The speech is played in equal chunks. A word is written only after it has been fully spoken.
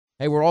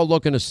Hey, we're all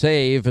looking to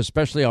save,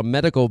 especially on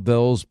medical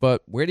bills,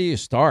 but where do you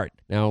start?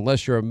 Now,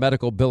 unless you're a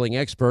medical billing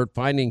expert,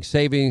 finding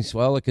savings,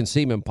 well, it can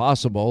seem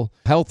impossible.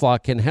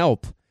 HealthLock can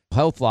help.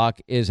 HealthLock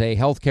is a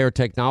healthcare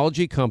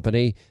technology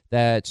company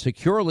that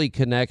securely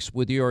connects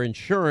with your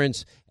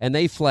insurance, and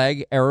they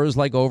flag errors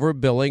like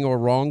overbilling or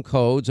wrong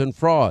codes and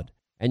fraud.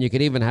 And you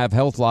can even have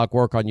HealthLock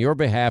work on your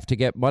behalf to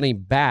get money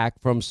back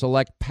from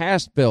select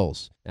past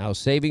bills. Now,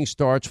 saving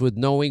starts with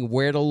knowing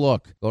where to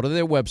look. Go to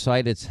their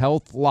website. It's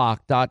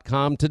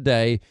healthlock.com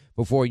today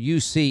before you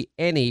see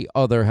any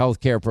other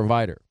healthcare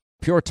provider.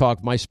 Pure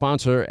Talk, my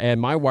sponsor and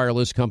my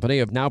wireless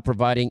company, are now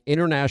providing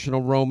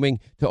international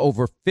roaming to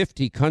over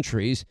 50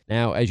 countries.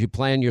 Now, as you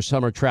plan your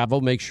summer travel,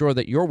 make sure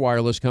that your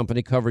wireless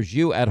company covers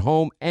you at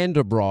home and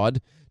abroad.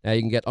 Now,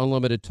 you can get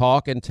unlimited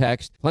talk and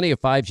text, plenty of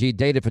 5G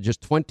data for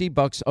just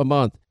 $20 a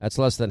month. That's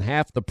less than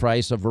half the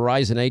price of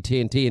Verizon,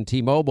 AT&T, and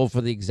T-Mobile for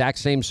the exact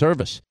same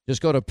service.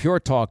 Just go to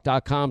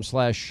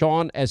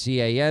puretalk.com/Sean,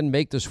 S-E-A-N.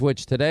 Make the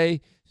switch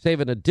today. Save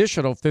an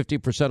additional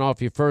 50%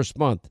 off your first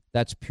month.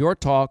 That's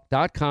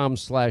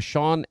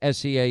puretalk.com/Sean,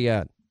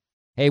 S-E-A-N.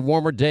 Hey,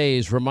 warmer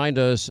days remind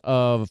us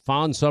of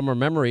fond summer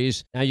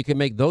memories. Now you can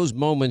make those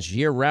moments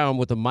year-round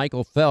with the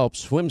Michael Phelps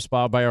Swim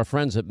Spa by our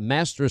friends at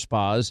Master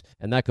Spas,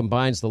 and that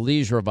combines the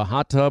leisure of a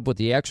hot tub with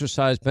the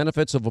exercise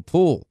benefits of a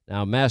pool.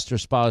 Now, Master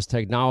Spa's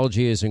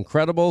technology is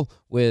incredible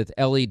with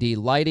LED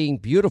lighting,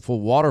 beautiful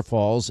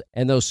waterfalls,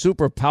 and those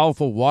super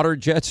powerful water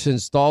jets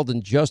installed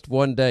in just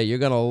one day. You're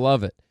going to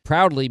love it.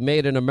 Proudly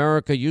made in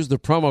America. Use the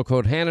promo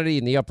code Hannity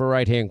in the upper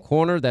right-hand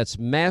corner. That's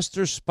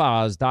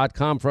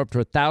masterspas.com for up to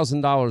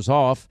 $1,000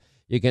 off.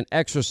 You can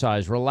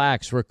exercise,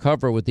 relax,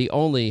 recover with the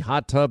only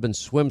hot tub and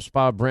swim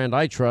spa brand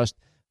I trust,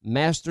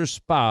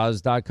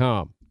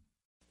 masterspas.com.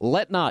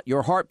 Let not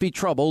your heart be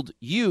troubled.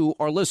 You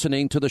are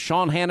listening to the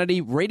Sean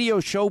Hannity Radio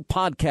Show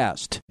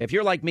podcast. If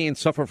you're like me and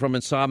suffer from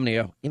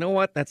insomnia, you know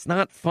what? That's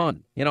not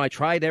fun. You know, I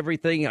tried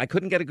everything. I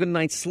couldn't get a good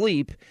night's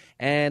sleep.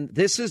 And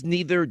this is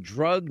neither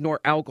drug nor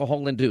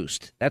alcohol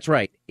induced. That's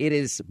right. It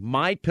is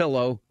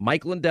MyPillow.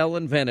 Mike Lindell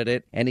invented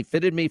it, and he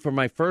fitted me for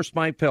my first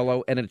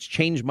MyPillow, and it's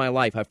changed my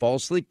life. I fall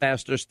asleep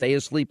faster, stay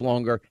asleep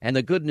longer, and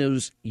the good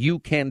news, you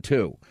can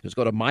too. Just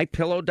go to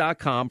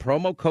MyPillow.com,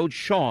 promo code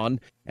Sean,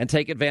 and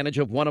take advantage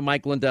of one of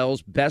Mike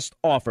Lindell's best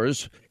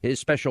offers, his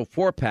special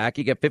 4-pack.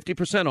 You get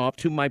 50% off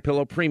 2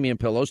 MyPillow premium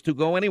pillows, 2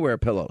 Go Anywhere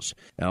pillows.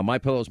 Now,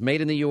 MyPillow's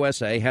made in the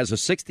USA, has a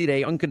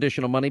 60-day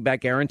unconditional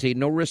money-back guarantee,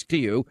 no risk to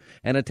you,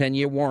 and a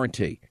 10-year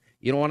warranty.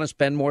 You don't want to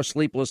spend more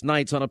sleepless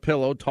nights on a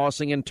pillow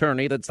tossing and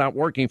turning that's not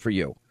working for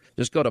you.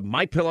 Just go to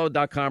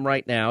MyPillow.com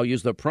right now,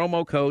 use the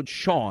promo code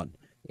Sean,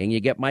 and you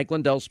get Mike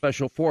Lindell's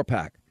special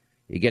 4-pack.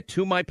 You get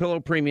 2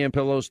 MyPillow premium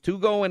pillows, 2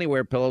 Go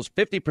Anywhere pillows,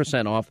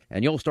 50% off,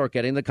 and you'll start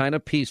getting the kind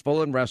of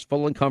peaceful and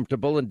restful and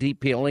comfortable and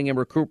deep healing and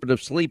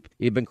recuperative sleep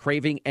you've been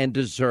craving and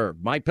deserve.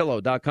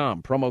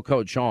 MyPillow.com, promo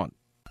code Sean.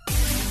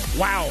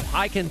 Wow,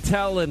 I can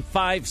tell in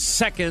 5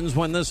 seconds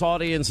when this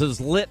audience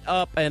is lit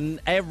up, and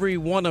every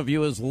one of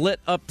you is lit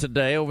up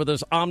today over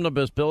this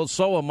omnibus bill.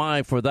 So am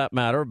I, for that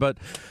matter, but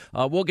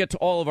we'll get to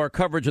all of our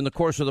coverage in the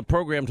course of the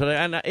program today.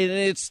 And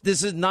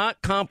this is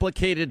not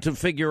complicated to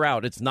figure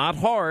out. It's not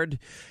hard.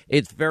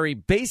 It's very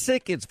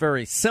basic. It's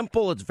very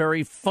simple. It's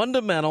very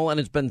fundamental, and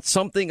it's been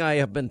something I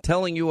have been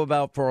telling you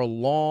about for a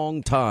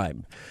long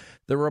time.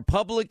 The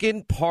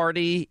Republican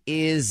Party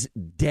is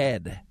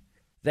dead.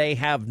 They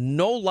have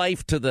no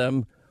life to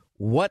them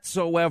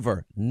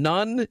whatsoever.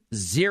 None,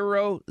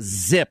 zero,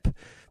 zip.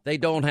 They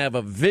don't have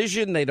a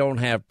vision. They don't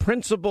have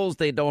principles.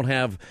 They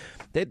don't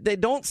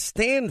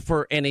stand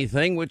for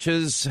anything, which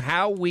is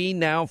how we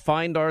now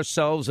find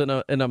ourselves in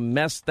a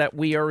mess that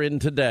we are in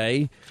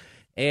today,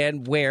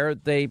 and where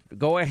they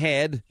go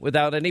ahead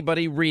without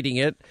anybody reading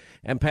it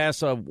and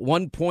pass a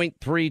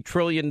 $1.3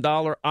 trillion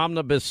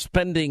omnibus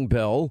spending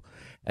bill.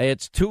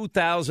 It's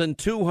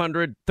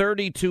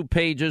 2,232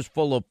 pages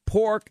full of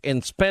pork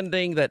and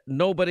spending that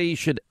nobody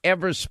should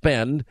ever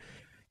spend.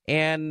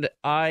 And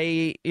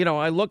I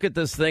look at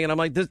this thing and I'm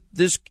like,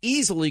 this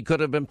easily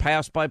could have been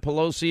passed by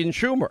Pelosi and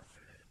Schumer.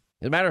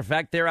 As a matter of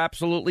fact, they're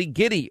absolutely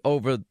giddy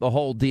over the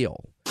whole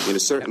deal. In a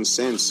certain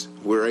sense,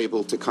 we're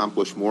able to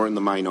accomplish more in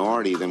the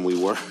minority than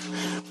we were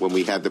when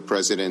we had the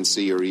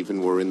presidency or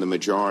even were in the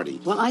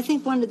majority. Well, I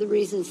think one of the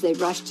reasons they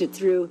rushed it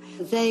through,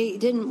 they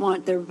didn't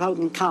want their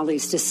Republican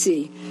colleagues to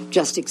see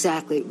just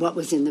exactly what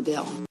was in the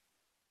bill.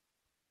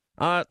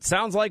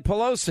 Sounds like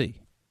Pelosi.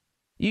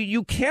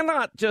 You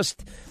cannot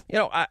just,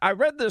 I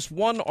read this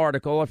one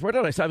article. I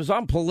was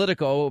on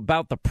Politico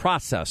about the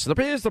process.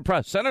 Here's the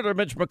process. Senator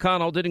Mitch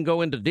McConnell didn't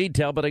go into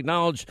detail, but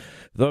acknowledged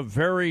the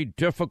very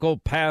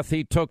difficult path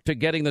he took to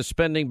getting the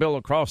spending bill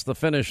across the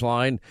finish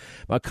line.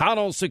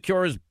 McConnell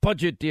secures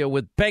budget deal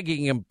with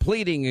begging and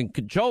pleading and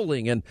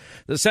cajoling, and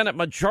the Senate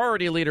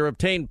Majority Leader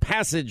obtained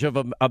passage of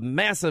a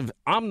massive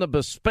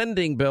omnibus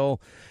spending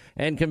bill,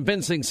 and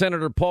convincing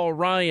Senator Paul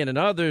Ryan and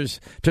others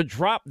to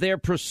drop their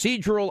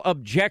procedural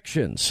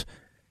objections.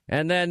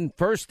 And then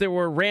first there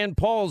were Rand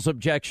Paul's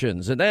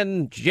objections, and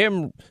then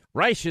Jim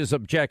Reich's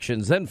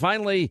objections. Then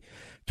finally,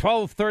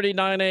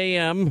 12:39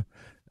 a.m.,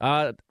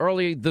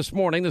 Early this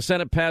morning, the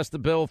Senate passed the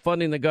bill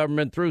funding the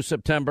government through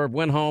September,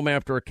 went home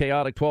after a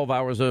chaotic 12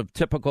 hours of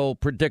typical,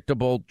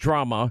 predictable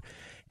drama,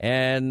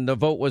 and the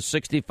vote was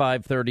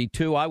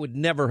 65-32. I would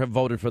never have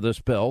voted for this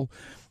bill.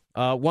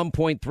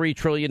 $1.3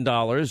 trillion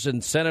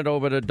and sent it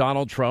over to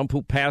Donald Trump,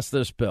 who passed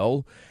this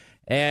bill.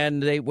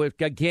 And they would,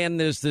 again,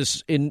 there's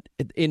this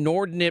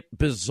inordinate,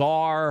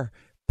 bizarre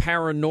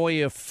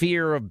paranoia,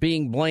 fear of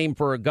being blamed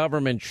for a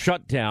government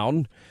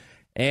shutdown.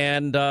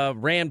 And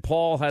Rand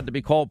Paul had to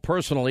be called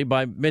personally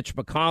by Mitch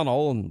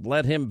McConnell and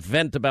let him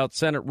vent about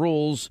Senate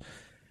rules.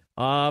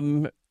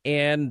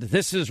 And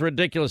this is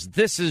ridiculous.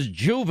 This is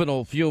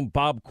juvenile, fumed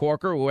Bob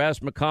Corker, who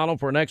asked McConnell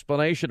for an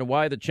explanation of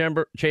why the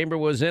chamber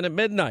was in at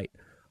midnight.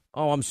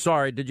 Oh, I'm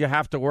sorry. Did you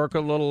have to work a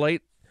little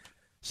late,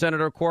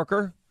 Senator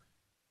Corker?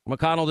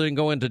 McConnell didn't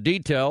go into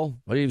detail,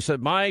 but he said,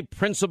 my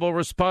principal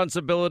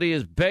responsibility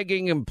is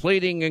begging and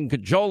pleading and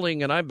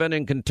cajoling, and I've been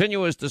in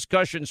continuous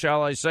discussion,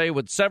 shall I say,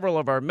 with several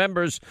of our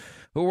members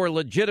who were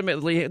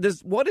legitimately...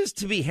 What is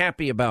to be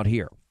happy about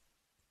here?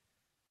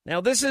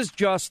 Now, this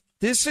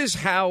is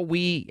how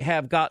we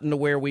have gotten to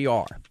where we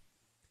are.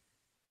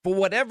 For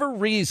whatever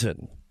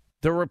reason,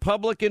 the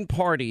Republican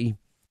Party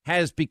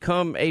has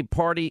become a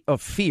party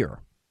of fear.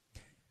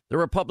 The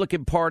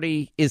Republican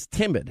Party is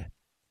timid.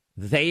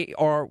 They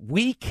are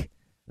weak,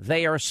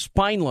 they are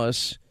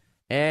spineless,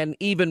 and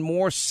even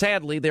more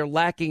sadly, they're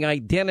lacking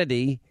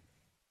identity,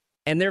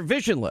 and they're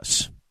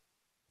visionless.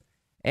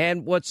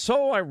 And what's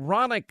so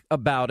ironic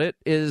about it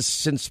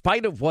is, in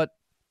spite of what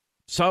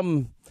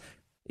some,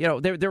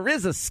 there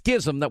is a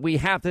schism that we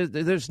have to,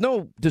 there's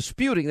no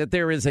disputing that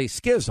there is a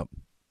schism.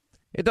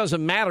 It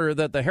doesn't matter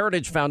that the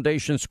Heritage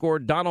Foundation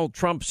scored Donald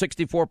Trump's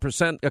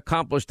 64%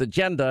 accomplished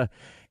agenda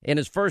in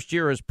his first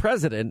year as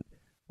president,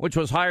 which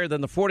was higher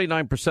than the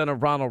 49%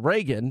 of Ronald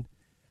Reagan,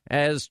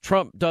 as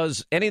Trump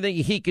does anything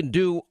he can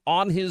do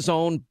on his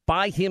own,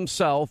 by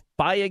himself,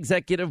 by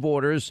executive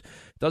orders.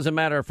 Doesn't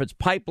matter if it's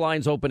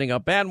pipelines opening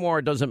up ANWR.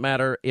 It doesn't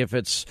matter if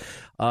it's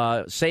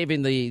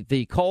saving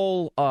the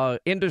coal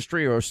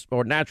industry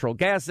or natural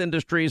gas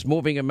industries,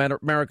 moving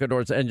America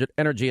towards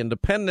energy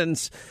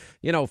independence,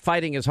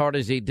 fighting as hard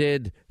as he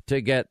did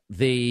to get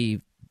the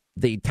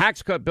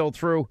tax cut bill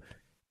through.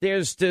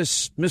 There's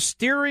this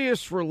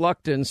mysterious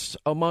reluctance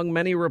among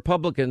many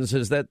Republicans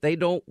is that they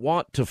don't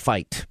want to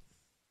fight.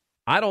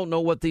 I don't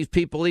know what these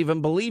people even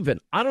believe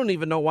in. I don't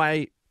even know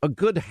why a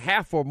good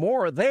half or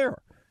more are there.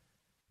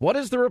 What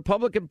does the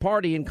Republican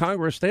Party in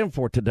Congress stand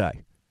for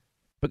today?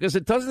 Because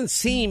it doesn't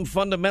seem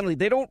fundamentally,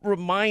 they don't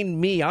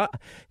remind me.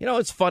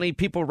 It's funny.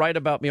 People write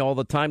about me all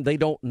the time. They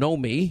don't know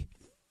me.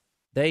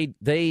 They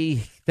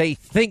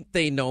think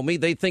they know me.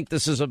 They think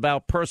this is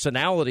about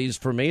personalities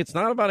for me. It's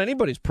not about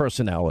anybody's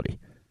personality.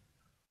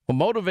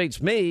 What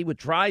motivates me, what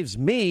drives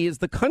me is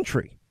the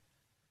country.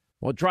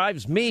 What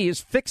drives me is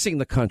fixing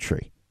the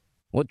country.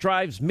 What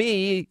drives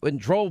me and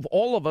drove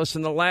all of us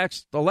in the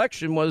last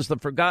election was the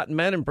forgotten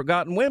men and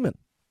forgotten women.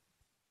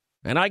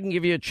 And I can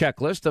give you a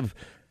checklist of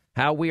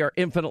how we are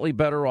infinitely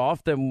better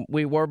off than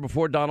we were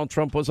before Donald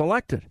Trump was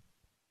elected.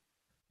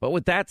 But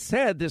with that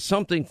said, there's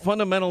something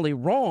fundamentally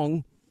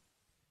wrong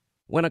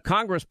when a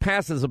Congress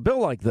passes a bill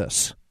like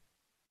this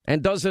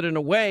and does it in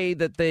a way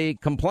that they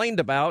complained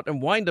about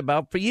and whined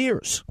about for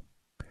years.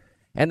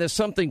 And there's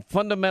something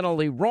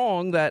fundamentally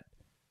wrong that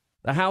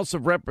the House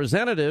of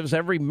Representatives,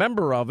 every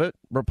member of it,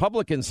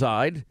 Republican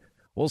side,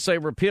 will say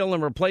repeal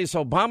and replace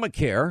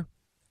Obamacare,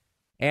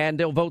 and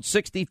they'll vote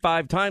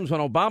 65 times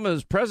when Obama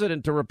is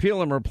president to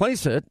repeal and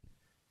replace it.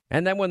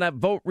 And then when that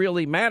vote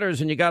really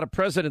matters and you got a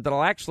president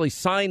that'll actually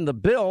sign the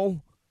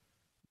bill,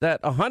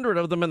 that 100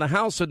 of them in the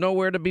House are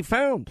nowhere to be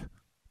found.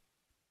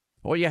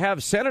 Or you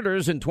have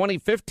senators in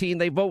 2015,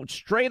 they vote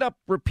straight up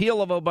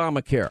repeal of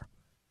Obamacare.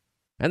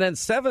 And then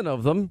 7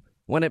 of them,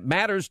 when it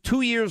matters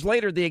 2 years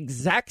later, the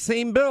exact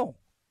same bill,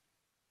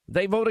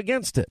 they vote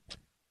against it.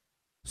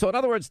 So in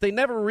other words, they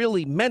never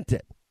really meant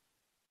it.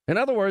 In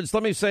other words,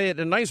 let me say it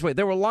in a nice way,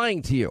 they were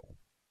lying to you.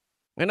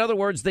 In other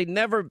words, they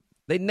never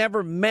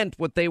meant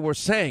what they were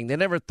saying. They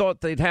never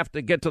thought they'd have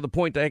to get to the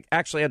point they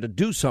actually had to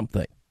do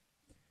something.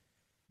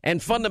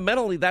 And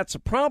fundamentally, that's a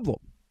problem.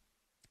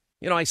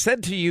 I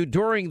said to you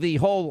during the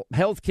whole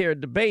health care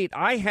debate,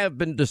 I have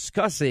been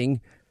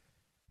discussing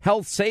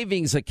health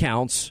savings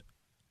accounts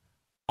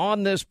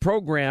on this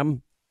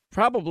program.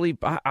 Probably,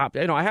 I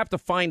have to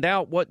find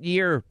out what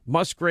year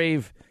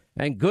Musgrave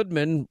and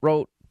Goodman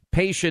wrote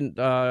Patient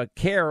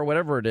Care, or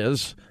whatever it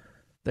is.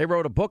 They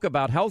wrote a book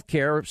about health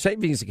care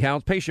savings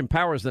accounts. Patient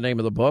Power is the name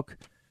of the book.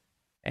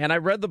 And I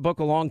read the book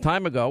a long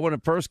time ago when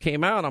it first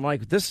came out. I'm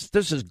like, this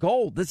is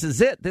gold. This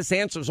is it. This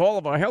answers all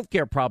of our health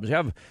care problems. You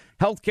have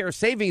health care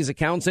savings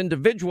accounts,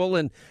 individual,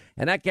 and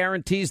that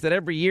guarantees that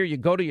every year you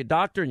go to your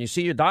doctor and you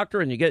see your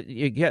doctor and you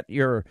get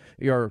your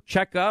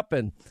checkup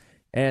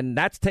and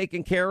that's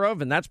taken care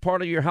of, and that's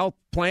part of your health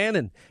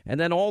plan. And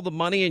then all the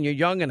money in your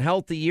young and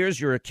healthy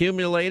years you're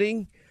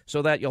accumulating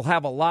so that you'll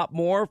have a lot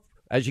more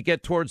as you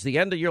get towards the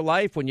end of your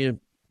life when you're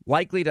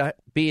likely to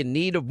be in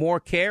need of more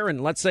care.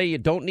 And let's say you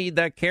don't need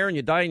that care and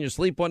you die in your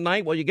sleep one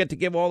night. Well, you get to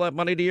give all that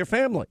money to your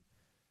family.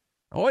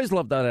 I always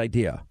loved that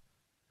idea.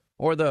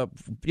 Or the,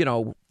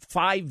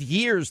 5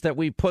 years that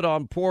we put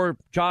on poor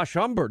Josh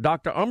Umber,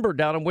 Dr. Umber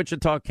down in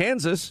Wichita,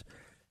 Kansas,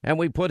 and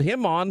we put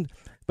him on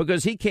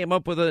because he came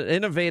up with an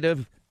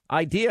innovative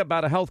idea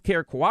about a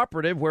healthcare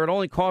cooperative where it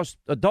only costs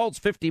adults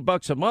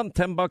 $50 a month,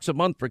 $10 a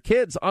month for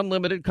kids,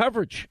 unlimited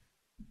coverage.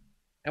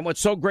 And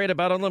what's so great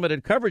about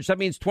unlimited coverage, that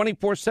means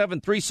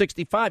 24/7,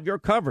 365, you're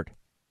covered.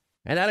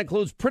 And that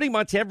includes pretty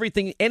much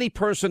everything any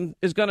person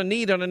is going to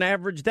need on an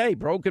average day.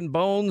 Broken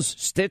bones,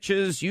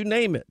 stitches, you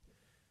name it.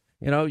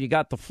 You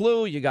got the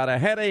flu, you got a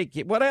headache,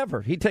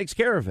 whatever. He takes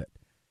care of it.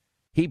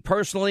 He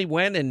personally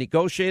went and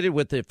negotiated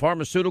with the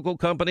pharmaceutical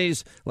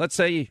companies. Let's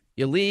say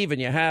you leave and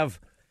you have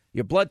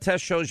your blood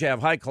test shows you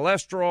have high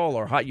cholesterol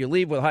or you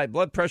leave with high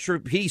blood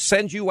pressure. He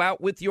sends you out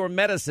with your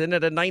medicine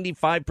at a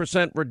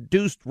 95%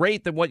 reduced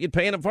rate than what you'd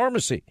pay in a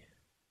pharmacy.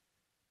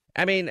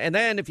 I mean, and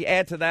then if you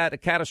add to that a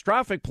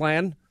catastrophic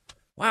plan,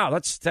 wow,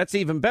 that's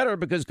even better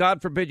because God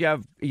forbid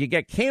you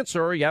get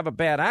cancer or you have a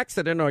bad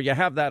accident or you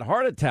have that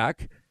heart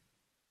attack.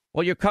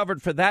 Well, you're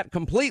covered for that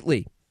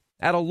completely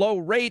at a low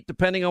rate,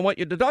 depending on what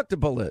your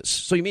deductible is.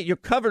 So you mean you're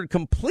covered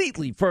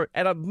completely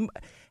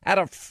at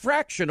a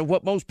fraction of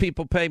what most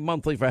people pay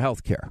monthly for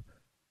health care.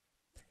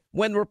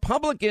 When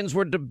Republicans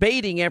were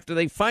debating after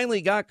they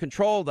finally got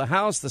control of the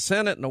House, the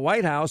Senate, and the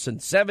White House,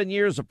 and 7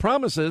 years of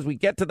promises, we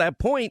get to that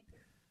point,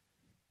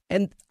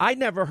 and I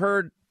never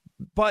heard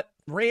but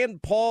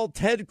Rand Paul,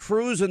 Ted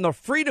Cruz, and the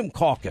Freedom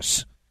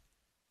Caucus.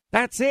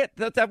 That's it.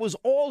 That was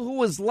all who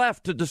was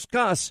left to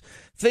discuss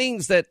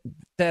things that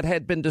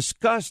had been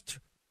discussed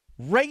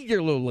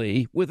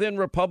regularly within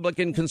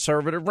Republican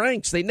conservative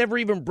ranks. They never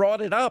even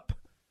brought it up.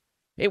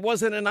 It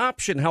wasn't an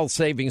option, health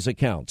savings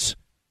accounts.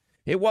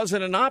 It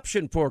wasn't an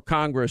option for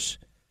Congress,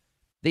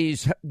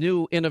 these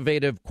new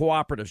innovative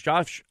cooperatives.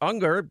 Josh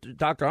Unger,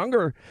 Dr.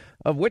 Unger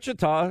of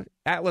Wichita,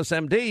 Atlas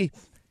MD,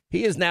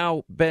 he has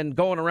now been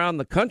going around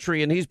the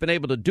country and he's been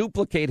able to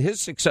duplicate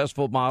his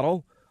successful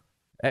model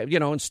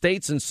in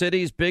states and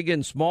cities, big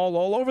and small,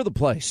 all over the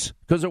place,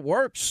 because it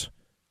works.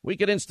 We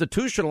could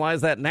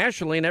institutionalize that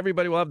nationally, and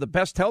everybody will have the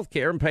best health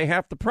care and pay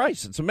half the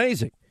price. It's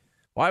amazing.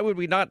 Why would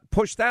we not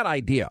push that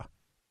idea?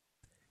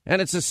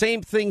 And it's the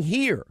same thing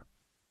here,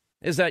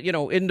 is that,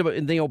 in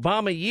the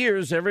Obama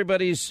years,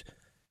 everybody's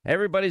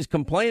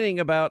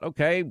complaining about,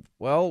 okay,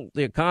 well,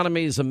 the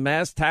economy is a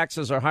mess.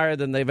 Taxes are higher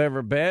than they've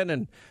ever been.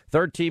 And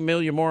 13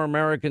 million more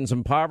Americans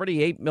in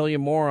poverty, 8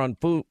 million more on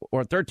food,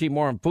 or 13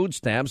 more on food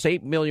stamps,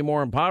 8 million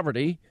more in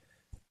poverty.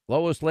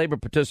 Lowest labor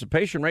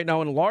participation right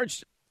now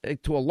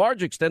to a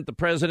large extent, the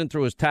president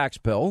through his tax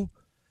bill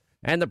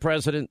and the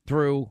president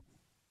through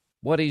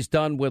what he's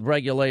done with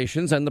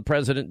regulations and the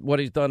president, what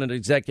he's done in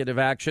executive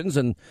actions,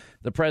 and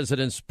the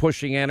president's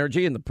pushing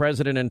energy and the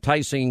president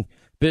enticing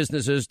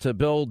businesses to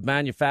build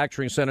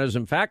manufacturing centers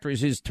and factories.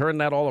 He's turned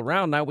that all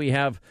around. Now we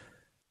have,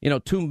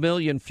 2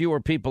 million fewer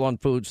people on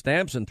food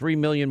stamps and 3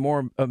 million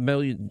more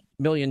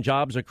million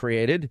jobs are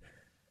created.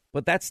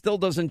 But that still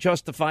doesn't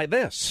justify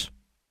this.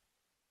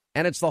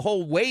 And it's the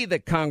whole way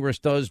that Congress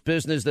does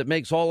business that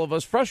makes all of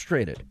us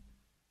frustrated.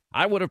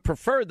 I would have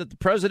preferred that the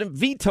president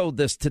vetoed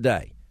this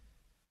today.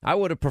 I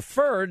would have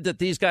preferred that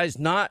these guys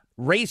not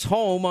race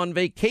home on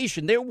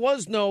vacation. There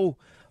was no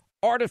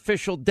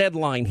artificial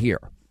deadline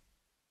here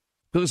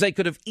because they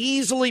could have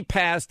easily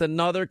passed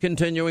another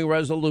continuing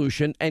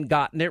resolution and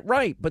gotten it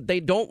right. But they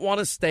don't want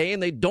to stay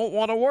and they don't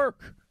want to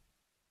work.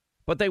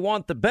 But they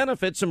want the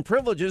benefits and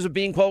privileges of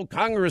being called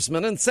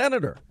congressman and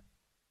senator.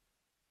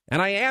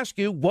 And I ask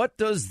you, what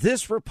does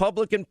this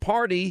Republican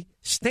Party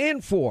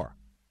stand for?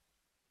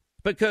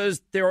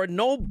 Because there are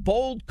no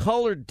bold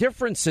colored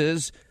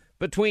differences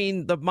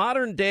between the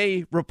modern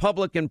day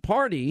Republican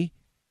Party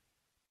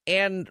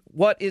and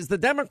what is the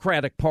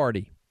Democratic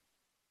Party.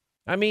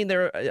 I mean,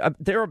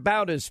 they're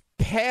about as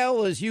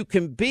pale as you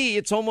can be.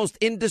 It's almost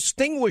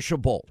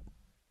indistinguishable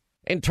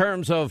in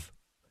terms of,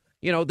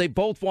 they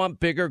both want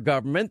bigger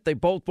government. They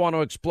both want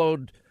to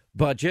explode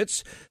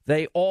budgets.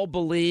 They all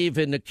believe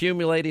in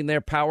accumulating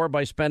their power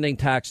by spending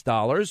tax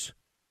dollars.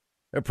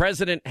 The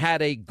president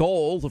had a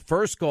goal. The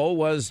first goal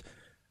was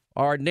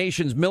our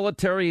nation's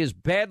military is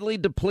badly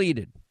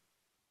depleted.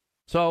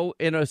 So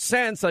in a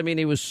sense,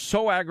 he was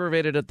so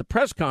aggravated at the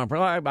press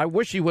conference. I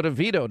wish he would have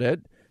vetoed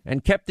it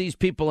and kept these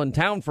people in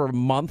town for a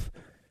month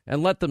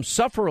and let them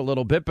suffer a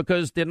little bit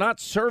because they're not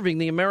serving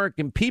the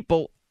American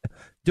people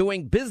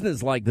doing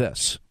business like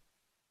this.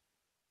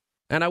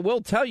 And I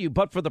will tell you,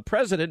 but for the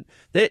president,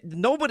 that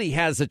nobody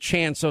has a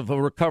chance of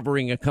a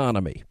recovering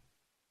economy.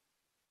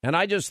 And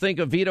I just think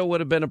a veto would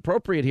have been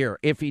appropriate here.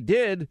 If he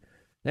did,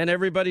 then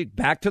everybody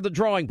back to the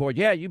drawing board.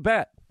 Yeah, you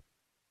bet.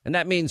 And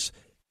that means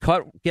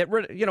get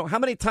rid of, how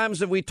many times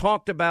have we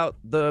talked about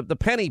the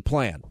penny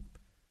plan?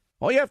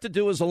 All you have to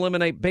do is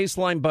eliminate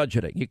baseline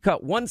budgeting. You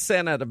cut 1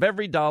 cent out of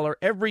every dollar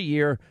every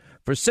year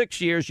for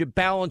 6 years. You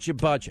balance your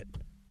budget.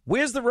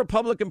 Where's the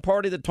Republican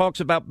Party that talks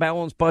about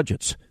balanced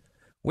budgets?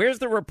 Where's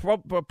the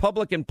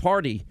Republican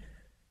Party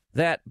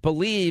that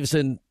believes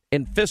in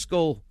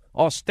fiscal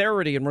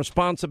austerity and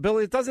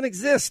responsibility? It doesn't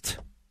exist.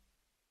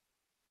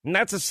 And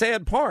that's a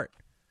sad part.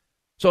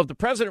 So if the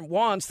president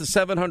wants the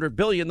 $700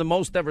 billion, the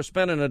most ever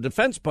spent in a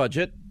defense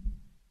budget,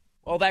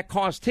 well, that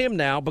cost him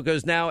now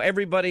because now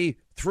everybody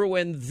threw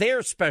in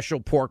their special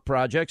pork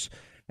projects.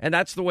 And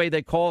that's the way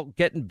they call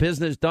getting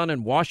business done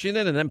in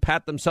Washington, and then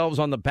pat themselves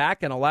on the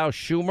back and allow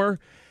Schumer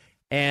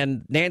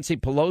and Nancy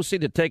Pelosi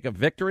to take a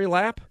victory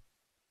lap.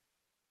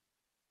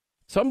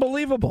 It's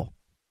unbelievable.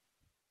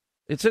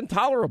 It's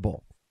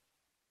intolerable.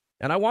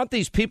 And I want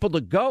these people to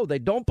go. They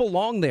don't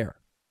belong there.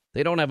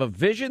 They don't have a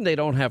vision. They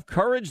don't have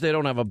courage. They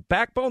don't have a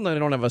backbone. They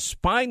don't have a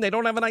spine. They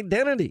don't have an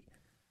identity.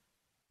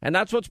 And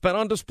that's what's been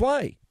on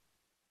display.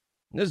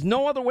 There's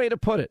no other way to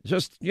put it.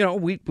 Just,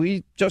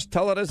 we just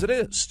tell it as it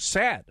is.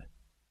 Sad.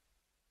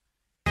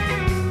 All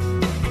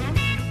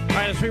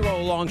right, as we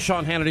roll along,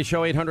 Sean Hannity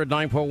Show,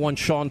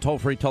 800-941-SEAN,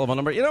 toll-free telephone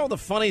number. The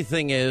funny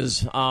thing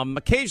is,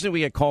 occasionally we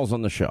get calls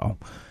on the show.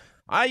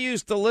 I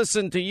used to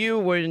listen to you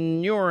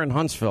when you were in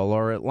Huntsville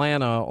or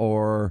Atlanta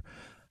or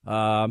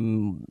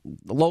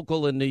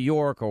local in New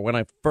York, or when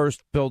I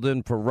first filled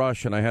in for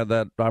Rush and I had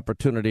that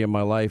opportunity in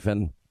my life.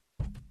 And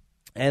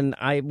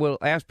I will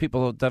ask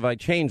people, have I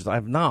changed? I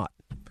have not.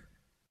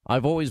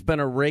 I've always been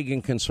a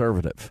Reagan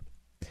conservative.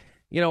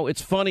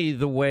 It's funny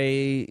the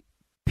way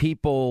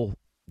people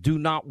do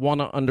not want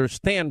to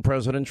understand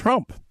President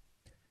Trump.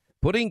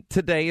 Putting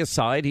today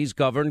aside, he's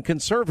governed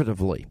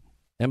conservatively.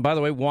 And by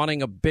the way,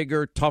 wanting a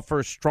bigger,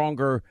 tougher,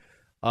 stronger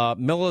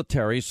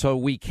military so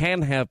we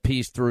can have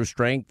peace through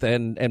strength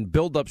and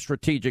build up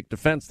strategic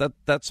defense,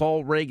 that's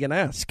all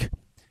Reagan-esque.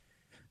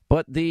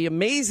 But the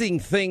amazing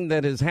thing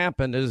that has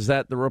happened is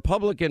that the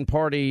Republican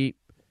Party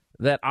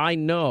that I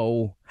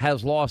know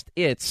has lost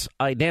its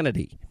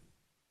identity.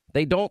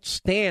 They don't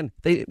stand.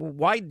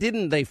 Why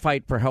didn't they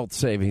fight for health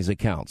savings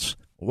accounts?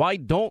 Why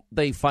don't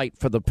they fight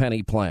for the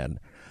penny plan?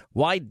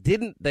 Why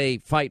didn't they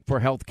fight for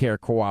health care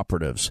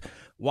cooperatives?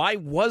 Why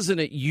wasn't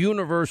it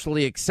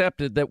universally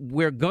accepted that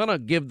we're going to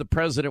give the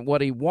president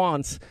what he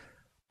wants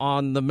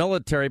on the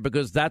military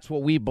because that's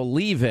what we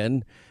believe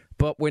in,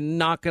 but we're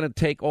not going to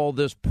take all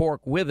this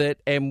pork with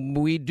it, and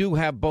we do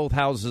have both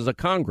houses of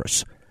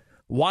Congress?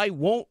 Why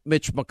won't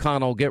Mitch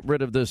McConnell get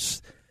rid of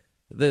this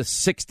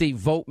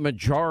 60-vote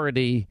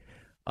majority,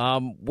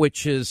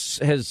 which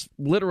has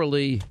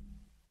literally,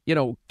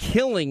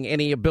 killing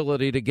any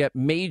ability to get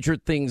major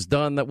things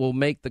done that will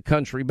make the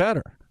country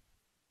better?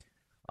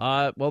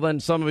 Well, then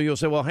some of you will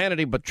say, well,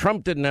 Hannity, but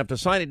Trump didn't have to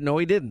sign it. No,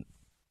 he didn't.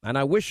 And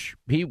I wish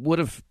he would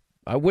have.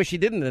 I wish he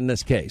didn't in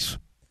this case.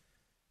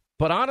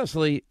 But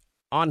honestly,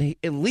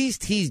 at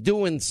least he's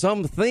doing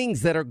some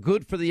things that are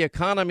good for the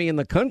economy in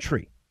the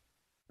country.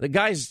 The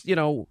guy's,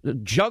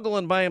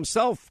 juggling by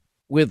himself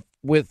with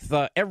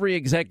every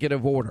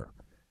executive order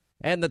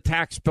and the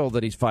tax bill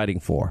that he's fighting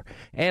for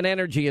and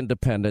energy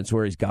independence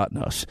where he's gotten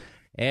us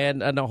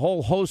and a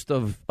whole host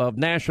of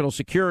national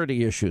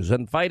security issues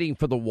and fighting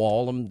for the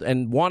wall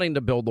and wanting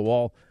to build the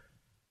wall.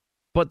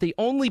 But the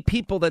only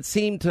people that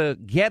seem to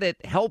get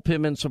it, help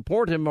him and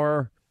support him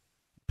are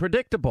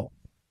predictable.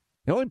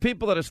 The only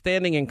people that are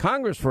standing in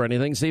Congress for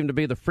anything seem to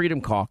be the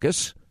Freedom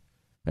Caucus.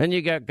 And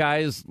you got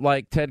guys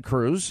like Ted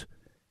Cruz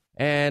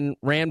and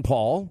Rand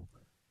Paul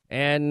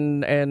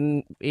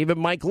and even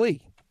Mike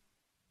Lee.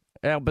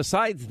 Now,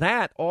 besides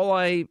that, all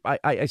I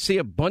see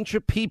a bunch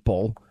of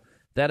people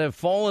that have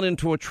fallen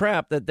into a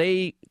trap that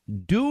they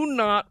do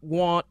not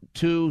want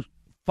to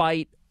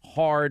fight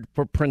hard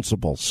for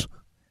principles.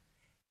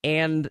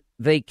 And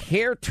they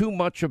care too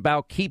much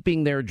about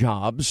keeping their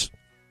jobs,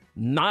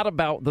 not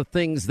about the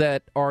things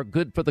that are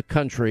good for the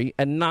country,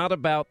 and not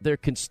about their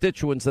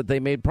constituents that they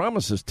made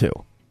promises to.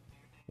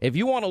 If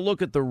you want to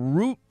look at the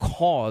root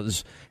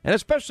cause, and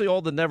especially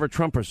all the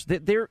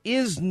Never-Trumpers, there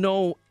is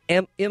no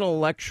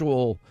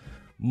intellectual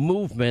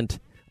movement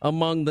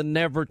among the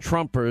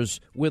Never-Trumpers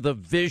with a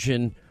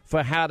vision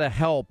for how to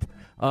help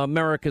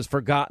America's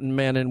forgotten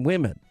men and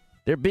women.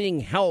 They're being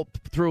helped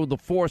through the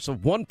force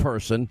of one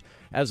person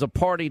as a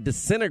party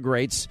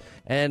disintegrates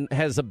and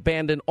has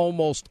abandoned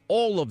almost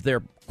all of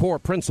their core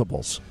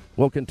principles.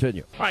 We'll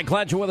continue. All right,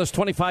 glad you're with us.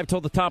 25 till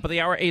the top of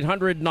the hour.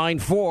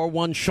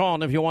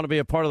 800-941-SEAN if you want to be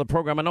a part of the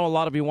program. I know a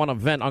lot of you want to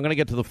vent. I'm going to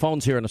get to the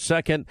phones here in a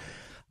second.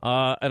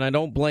 And I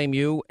don't blame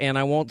you, and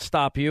I won't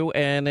stop you,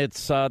 and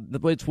it's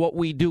what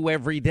we do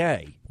every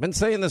day. I've been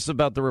saying this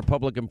about the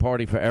Republican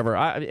Party forever.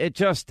 It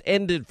just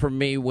ended for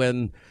me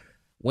when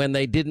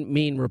they didn't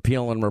mean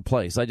repeal and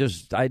replace.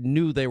 I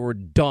knew they were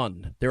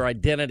done. Their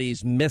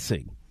identity's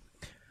missing.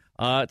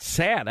 It's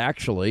sad,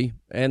 actually.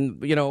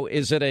 And,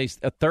 is it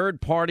a third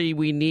party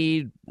we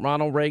need,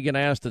 Ronald Reagan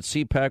asked at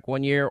CPAC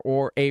one year,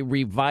 or a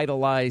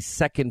revitalized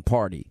second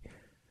party?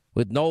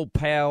 With no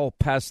pale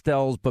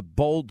pastels, but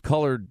bold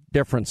colored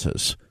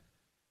differences.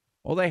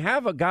 Well, they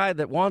have a guy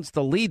that wants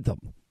to lead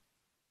them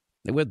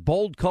with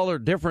bold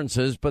colored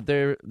differences, but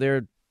they're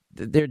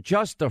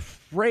just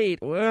afraid.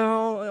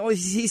 Well,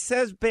 he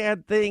says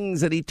bad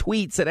things and he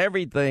tweets at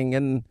everything.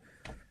 And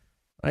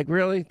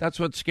really? That's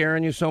what's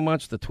scaring you so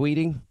much? The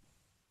tweeting?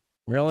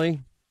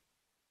 Really?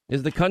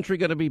 Is the country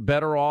going to be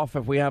better off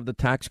if we have the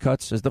tax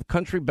cuts? Is the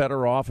country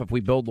better off if we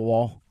build the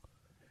wall?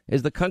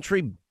 Is the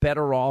country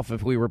better off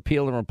if we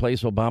repeal and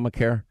replace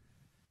Obamacare?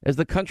 Is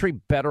the country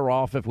better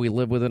off if we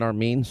live within our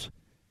means?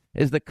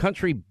 Is the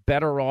country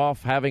better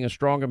off having a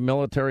stronger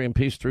military and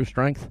peace through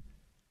strength?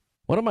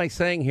 What am I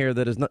saying here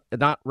that is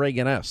not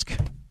Reagan-esque?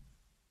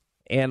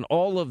 And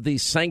all of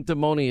these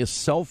sanctimonious,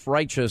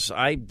 self-righteous,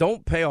 I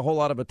don't pay a whole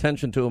lot of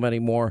attention to them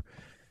anymore.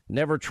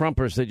 Never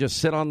Trumpers. They just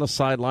sit on the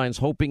sidelines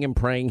hoping and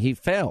praying he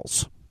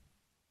fails.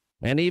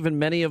 And even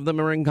many of them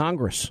are in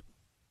Congress,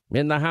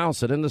 in the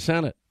House and in the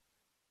Senate.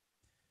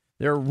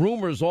 There are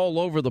rumors all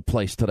over the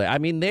place today. I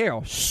mean, they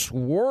are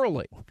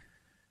swirling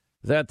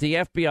that the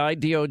FBI,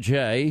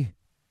 DOJ,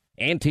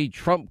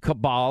 anti-Trump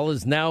cabal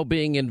is now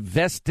being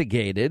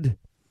investigated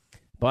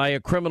by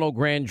a criminal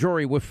grand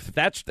jury. If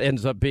that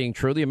ends up being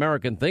true, the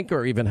American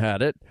Thinker even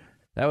had it.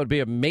 That would be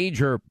a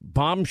major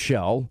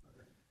bombshell.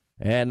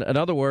 And in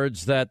other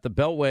words, that the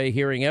Beltway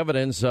hearing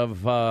evidence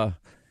of, all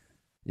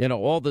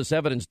this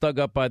evidence dug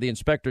up by the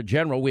Inspector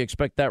General, we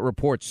expect that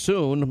report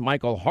soon,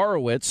 Michael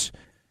Horowitz,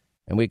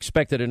 and we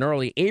expect it in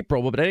early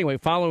April. But anyway,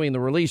 following the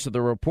release of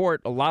the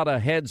report, a lot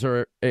of heads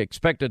are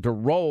expected to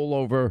roll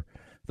over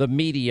the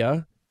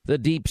media, the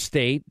deep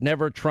state,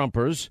 never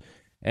Trumpers.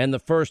 And the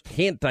first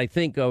hint, I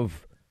think,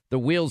 of the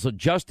wheels of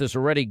justice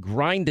already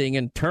grinding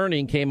and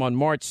turning came on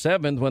March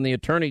 7th when the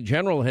Attorney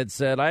General had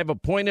said, "I've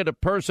appointed a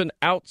person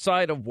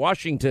outside of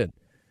Washington,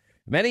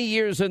 many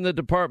years in the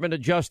Department of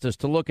Justice,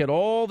 to look at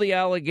all the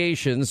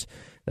allegations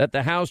that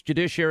the House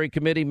Judiciary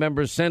Committee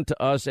members sent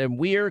to us, and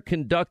we're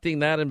conducting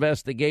that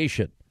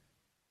investigation."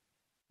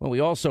 Well,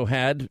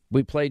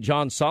 we played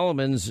John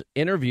Solomon's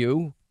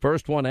interview,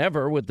 first one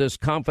ever, with this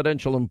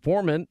confidential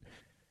informant.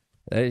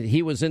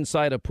 He was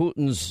inside of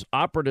Putin's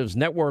operatives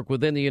network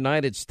within the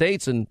United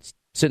States, and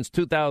since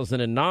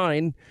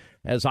 2009,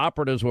 as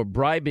operatives were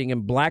bribing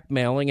and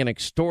blackmailing and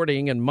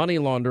extorting and money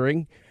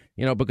laundering,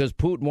 because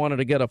Putin wanted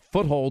to get a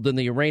foothold in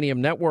the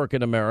uranium network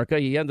in America.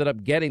 He ended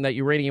up getting that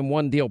Uranium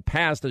One deal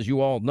passed, as you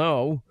all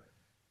know,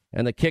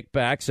 and the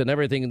kickbacks and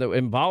everything that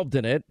involved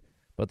in it.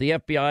 But the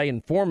FBI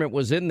informant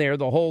was in there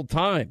the whole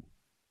time,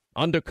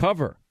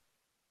 undercover.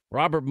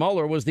 Robert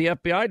Mueller was the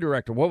FBI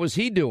director. What was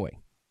he doing?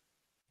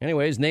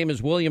 Anyway, his name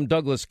is William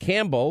Douglas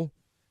Campbell,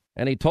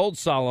 and he told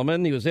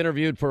Solomon he was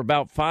interviewed for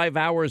about 5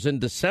 hours in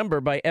December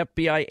by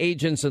FBI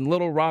agents in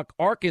Little Rock,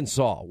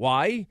 Arkansas.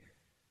 Why?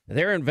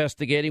 They're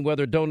investigating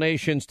whether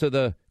donations to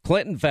the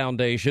Clinton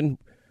Foundation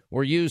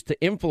were used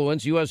to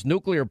influence U.S.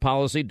 nuclear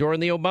policy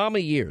during the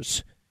Obama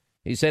years.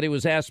 He said he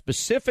was asked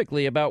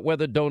specifically about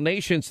whether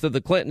donations to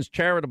the Clintons'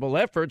 charitable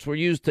efforts were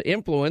used to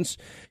influence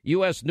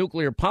U.S.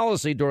 nuclear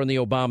policy during the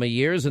Obama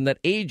years, and that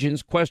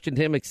agents questioned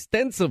him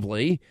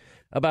extensively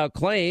about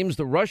claims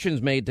the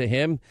Russians made to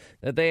him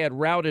that they had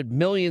routed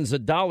millions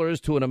of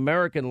dollars to an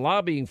American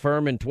lobbying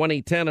firm in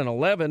 2010 and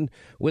 11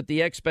 with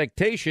the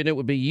expectation it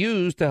would be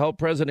used to help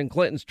President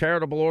Clinton's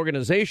charitable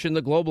organization,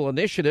 the Global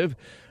Initiative,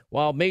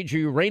 while major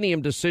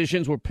uranium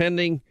decisions were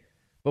pending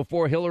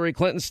before Hillary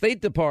Clinton's State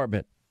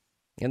Department.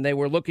 And they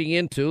were looking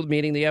into,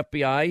 meaning the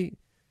FBI,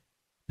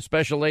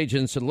 special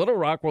agents in Little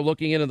Rock were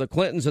looking into the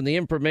Clintons and the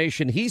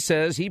information he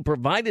says he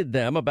provided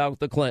them about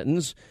the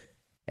Clintons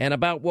and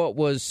about what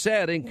was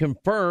said and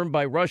confirmed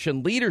by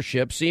Russian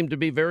leadership seemed to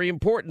be very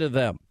important to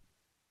them.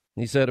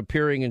 He said,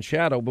 appearing in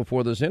shadow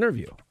before this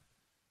interview.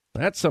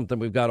 That's something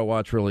we've got to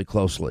watch really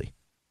closely.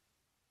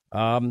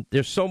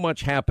 There's so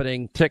much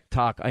happening.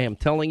 TikTok, I am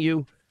telling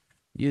you,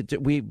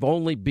 we've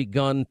only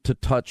begun to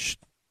touch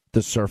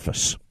the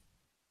surface.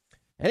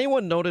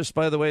 Anyone notice,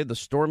 by the way, the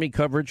Stormy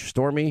coverage?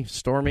 Stormy.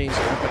 You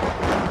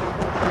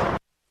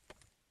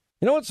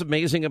know what's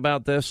amazing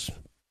about this?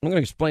 I'm going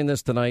to explain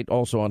this tonight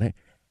also on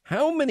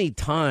how many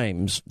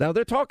times. Now,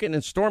 they're talking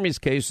in Stormy's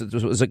case, it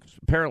was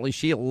apparently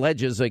she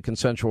alleges a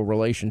consensual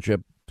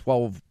relationship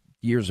 12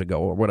 years ago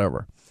or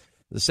whatever.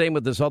 The same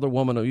with this other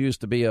woman who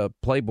used to be a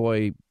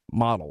Playboy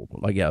model,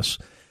 I guess.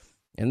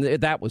 And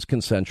that was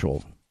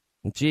consensual.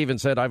 And she even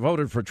said, I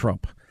voted for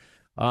Trump.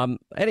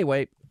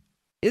 Anyway,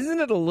 isn't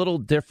it a little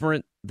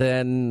different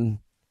than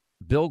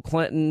Bill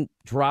Clinton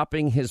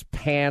dropping his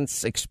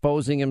pants,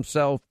 exposing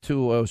himself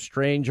to a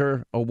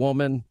stranger, a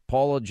woman,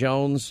 Paula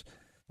Jones,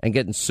 and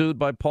getting sued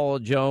by Paula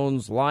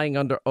Jones, lying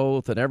under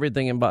oath and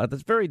everything involved?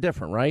 That's very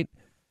different, right?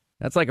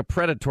 That's like a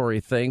predatory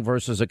thing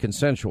versus a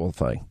consensual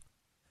thing.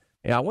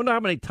 Yeah, I wonder how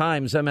many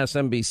times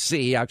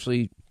MSNBC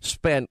actually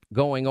spent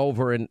going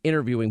over and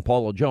interviewing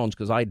Paula Jones,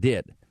 because I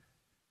did.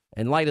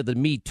 In light of the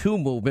Me Too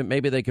movement,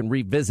 maybe they can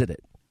revisit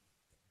it.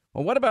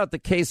 Well, what about the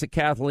case of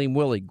Kathleen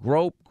Willey?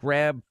 Grope,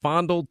 grabbed,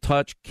 fondled,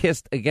 touched,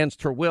 kissed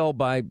against her will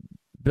by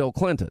Bill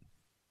Clinton.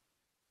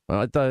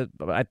 Well,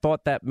 I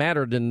thought that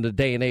mattered in the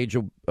day and age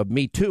of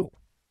Me Too.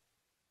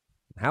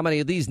 How many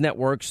of these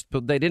networks,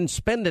 they didn't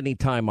spend any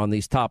time on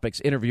these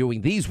topics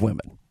interviewing these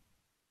women?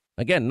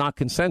 Again, not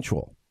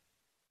consensual.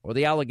 Or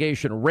the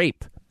allegation of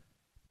rape.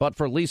 But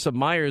for Lisa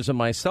Myers and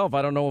myself,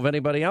 I don't know of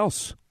anybody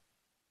else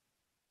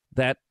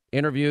that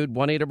interviewed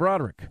Juanita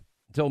Broderick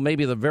until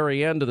maybe the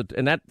very end of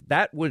and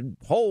that would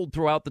hold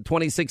throughout the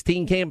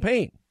 2016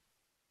 campaign.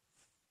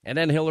 And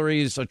then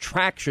Hillary's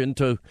attraction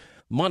to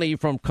money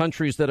from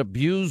countries that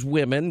abuse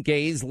women,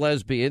 gays,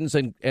 lesbians,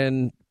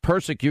 and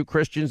persecute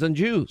Christians and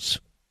Jews.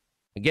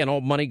 Again,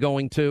 all money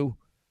going to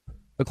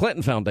the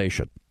Clinton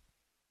Foundation.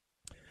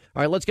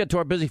 All right, let's get to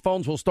our busy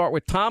phones. We'll start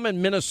with Tom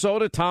in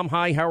Minnesota. Tom,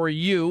 hi, how are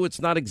you? It's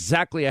not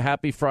exactly a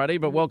happy Friday,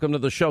 but welcome to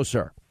the show,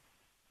 sir.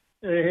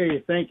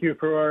 Hey, thank you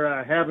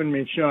for having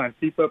me, Sean.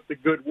 Keep up the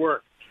good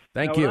work.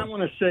 Thank you. What I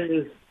want to say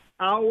is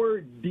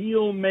our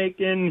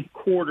deal-making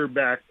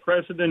quarterback,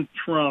 President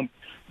Trump,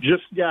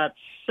 just got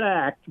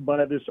sacked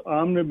by this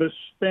omnibus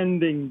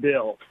spending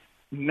bill.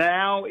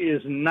 Now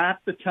is not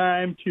the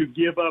time to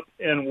give up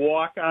and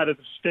walk out of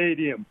the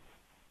stadium.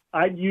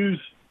 I'd use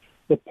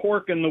the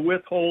pork and the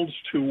withholds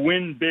to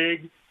win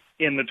big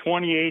in the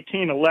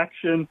 2018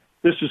 election.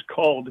 This is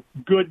called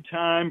good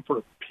time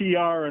for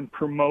PR and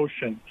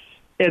promotion.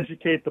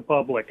 Educate the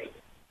public.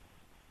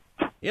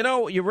 You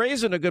know, you're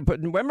raising a good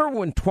point. Remember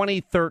when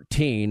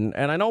 2013,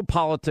 and I know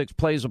politics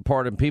plays a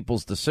part in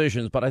people's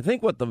decisions, but I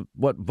think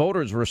what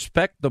voters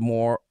respect the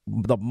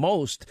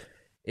most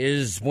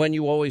is when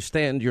you always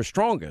stand your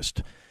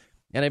strongest.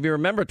 And if you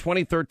remember,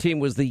 2013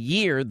 was the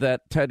year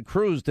that Ted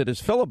Cruz did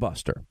his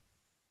filibuster.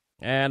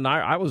 And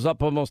I was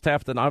up almost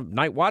half the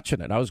night watching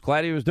it. I was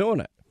glad he was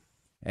doing it.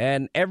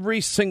 And every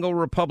single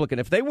Republican,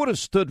 if they would have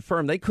stood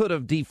firm, they could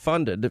have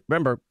defunded.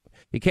 Remember,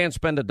 you can't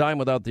spend a dime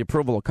without the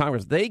approval of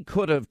Congress. They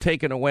could have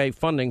taken away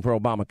funding for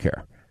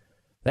Obamacare.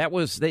 That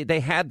was they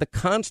had the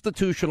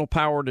constitutional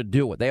power to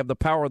do it. They have the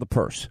power of the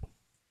purse.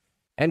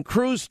 And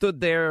Cruz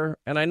stood there,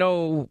 and I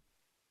know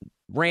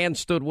Rand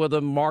stood with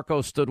him,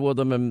 Marco stood with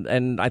him,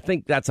 and I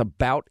think that's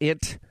about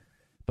it.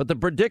 But the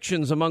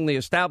predictions among the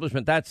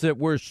establishment, that's it,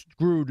 we're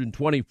screwed in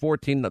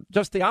 2014.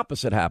 Just the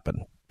opposite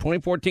happened.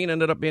 2014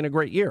 ended up being a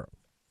great year.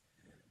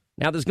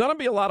 Now, there's going to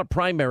be a lot of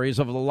primaries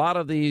of a lot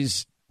of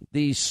these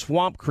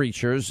swamp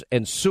creatures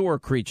and sewer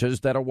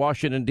creatures that are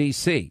Washington,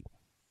 D.C.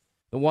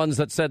 The ones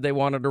that said they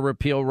wanted to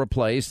repeal,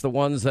 replace, the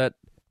ones that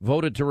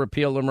voted to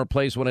repeal and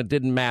replace when it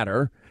didn't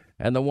matter,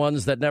 and the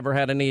ones that never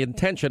had any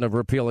intention of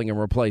repealing and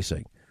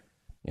replacing.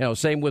 You know,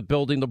 same with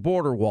building the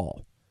border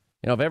wall.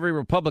 You know, if every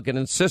Republican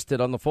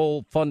insisted on the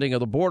full funding of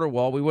the border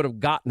wall, we would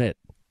have gotten it.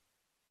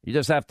 You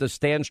just have to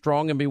stand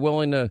strong and be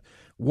willing to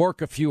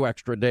work a few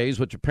extra days,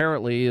 which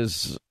apparently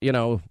is, you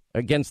know,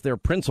 against their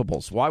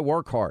principles. Why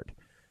work hard?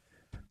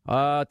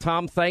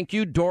 Tom, thank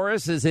you.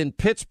 Doris is in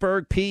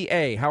Pittsburgh,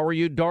 PA. How are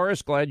you,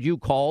 Doris? Glad you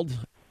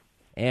called.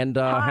 And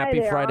happy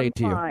there. Friday I'm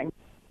to you. Fine.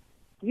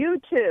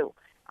 You too.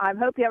 I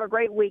hope you have a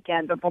great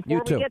weekend. But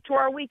before we get to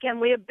our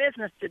weekend, we have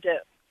business to do.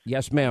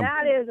 Yes, ma'am.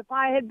 That is, if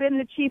I had been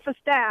the chief of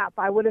staff,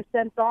 I would have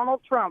sent Donald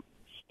Trump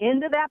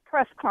into that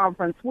press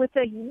conference with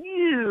a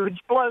huge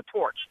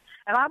blowtorch.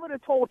 And I would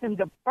have told him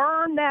to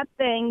burn that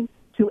thing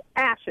to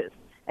ashes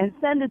and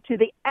send it to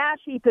the ash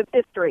heap of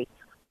history.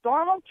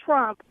 Donald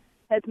Trump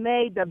has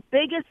made the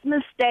biggest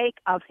mistake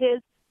of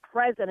his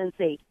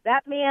presidency.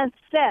 That man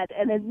said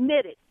and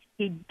admitted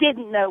he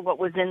didn't know what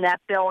was in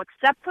that bill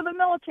except for the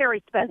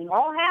military spending.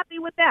 All happy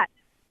with that.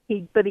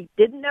 But he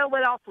didn't know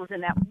what else was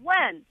in that.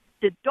 When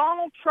did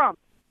Donald Trump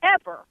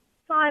ever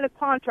sign a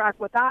contract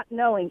without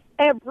knowing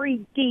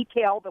every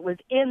detail that was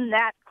in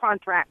that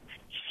contract?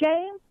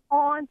 Shame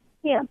on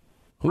him.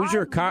 Who's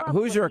your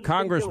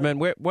congressman?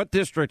 What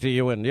district are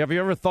you in? Have you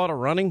ever thought of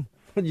running?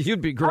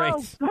 You'd be great.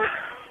 Oh.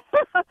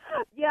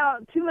 Yeah,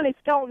 too many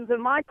skeletons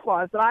in my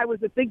closet. I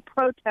was a big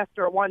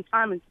protester at one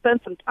time and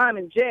spent some time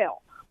in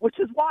jail, which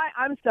is why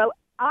I'm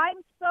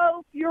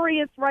so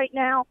furious right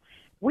now.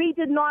 We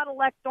did not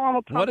elect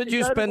Donald Trump. What did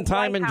you spend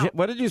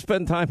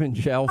time in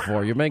jail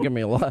for? You're making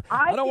me laugh.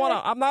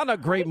 I'm not in a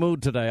great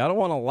mood today. I don't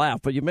want to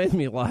laugh, but you made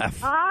me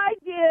laugh. I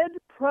did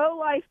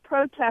pro-life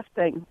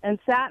protesting and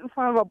sat in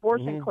front of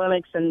abortion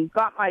clinics and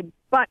got my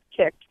butt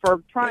kicked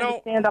for trying to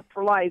stand up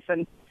for life.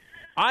 And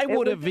I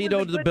would have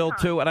vetoed the bill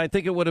too, and I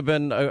think it would have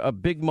been a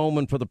big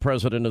moment for the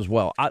president as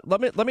well.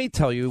 Let me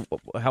tell you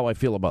how I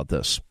feel about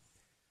this.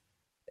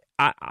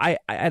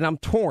 I'm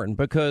torn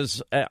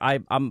because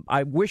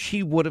I wish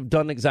he would have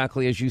done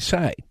exactly as you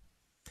say,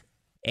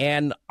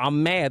 and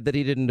I'm mad that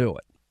he didn't do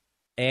it,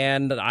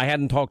 and I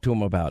hadn't talked to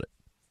him about it.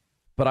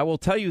 But I will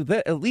tell you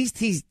that at least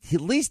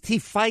he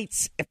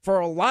fights for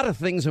a lot of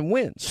things and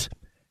wins.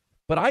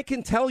 But I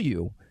can tell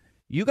you.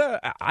 You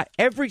got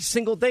every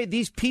single day,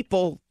 these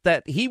people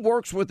that he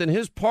works with in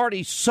his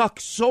party suck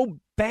so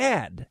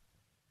bad.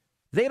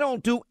 They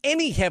don't do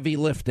any heavy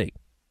lifting.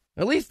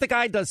 At least the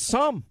guy does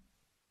some.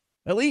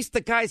 At least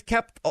the guy's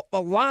kept a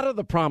lot of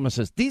the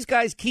promises. These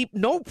guys keep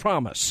no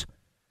promise.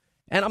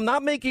 And I'm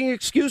not making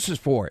excuses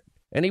for it.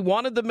 And he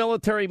wanted the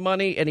military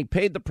money and he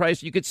paid the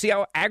price. You could see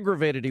how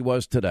aggravated he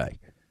was today.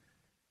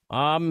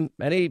 I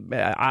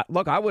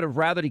would have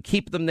rather he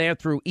keep them there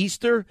through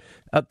Easter,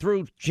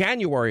 through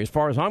January, as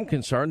far as I'm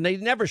concerned. They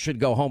never should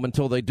go home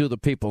until they do the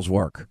people's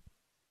work.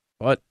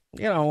 But,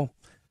 you know,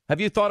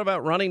 have you thought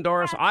about running,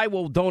 Doris? I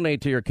will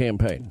donate to your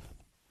campaign.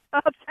 Oh,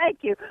 thank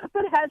you.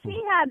 But does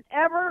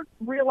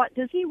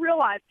he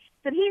realize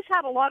that he's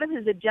had a lot of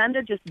his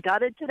agenda just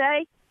gutted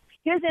today?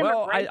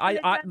 Well,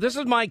 this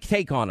is my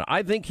take on it.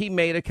 I think he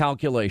made a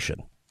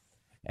calculation.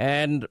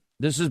 And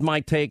this is my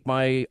take,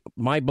 my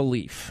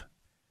belief,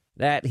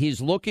 that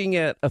he's looking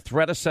at a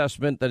threat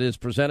assessment that is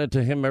presented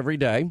to him every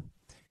day.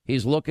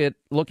 He's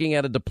looking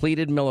at a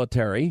depleted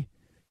military.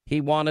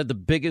 He wanted the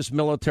biggest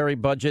military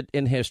budget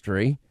in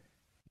history,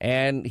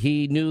 and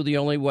he knew the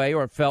only way,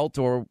 or felt,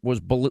 or was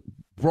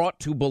brought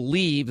to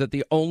believe that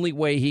the only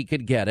way he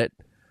could get it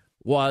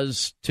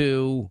was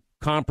to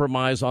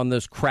compromise on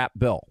this crap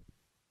bill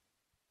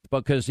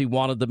because he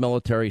wanted the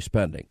military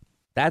spending.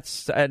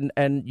 That's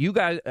and you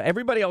guys,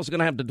 everybody else is going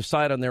to have to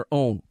decide on their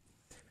own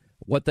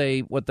what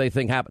they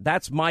think happened.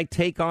 That's my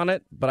take on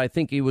it, but I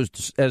think he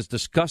was as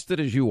disgusted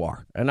as you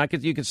are, and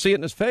you could see it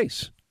in his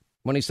face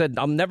when he said,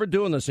 "I'm never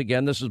doing this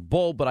again. This is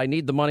bull, but I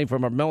need the money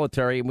from our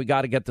military, and we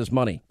got to get this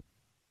money."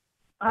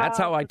 That's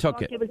how I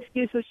took it. Let's not give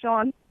excuses,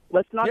 Sean.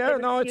 Let's not. Yeah,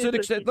 no,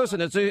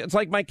 listen. It's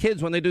like my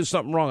kids when they do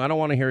something wrong. I don't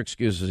want to hear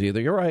excuses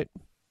either. You're right.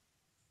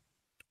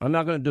 I'm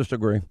not going to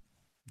disagree.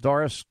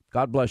 Doris,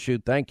 God bless you.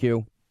 Thank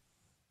you.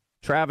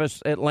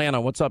 Travis, Atlanta.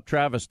 What's up,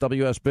 Travis?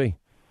 WSB.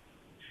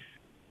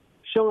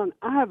 Sean,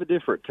 I have a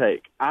different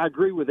take. I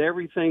agree with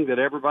everything that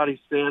everybody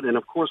said, and,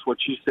 of course, what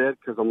you said,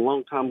 because I'm a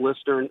long-time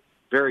listener and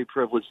very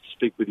privileged to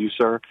speak with you,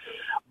 sir.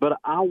 But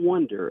I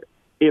wonder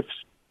if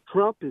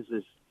Trump is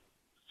as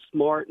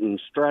smart and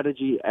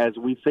strategy as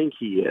we think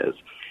he is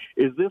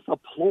this a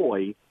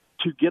ploy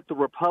to get the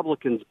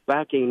Republicans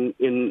backing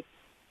in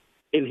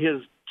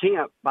his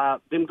camp by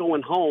them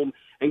going home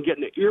and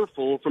getting an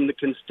earful from the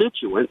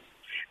constituents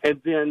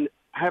and then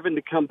having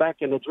to come back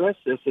and address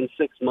this in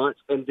 6 months,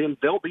 and then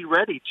they'll be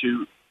ready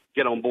to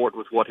get on board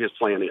with what his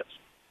plan is?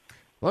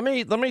 Let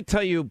me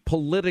tell you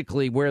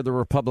politically where the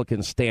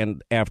Republicans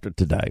stand after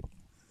today.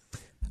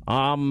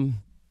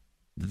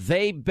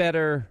 They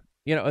better,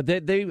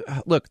 they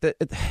look.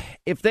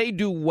 If they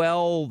do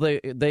well,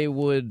 they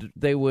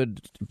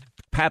would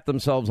pat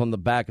themselves on the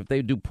back. If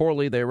they do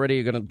poorly, they're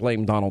already going to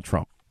blame Donald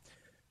Trump.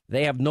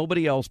 They have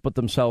nobody else but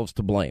themselves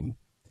to blame.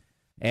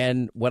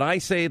 And when I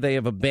say they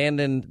have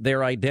abandoned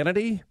their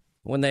identity,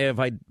 when they have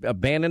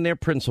abandoned their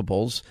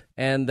principles,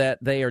 and that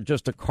they are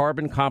just a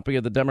carbon copy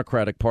of the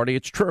Democratic Party,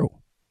 it's true.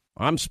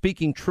 I'm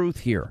speaking truth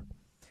here.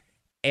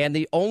 And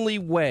the only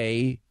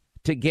way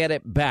to get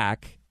it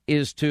back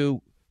is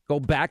to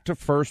go back to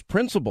first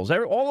principles.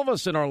 All of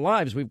us in our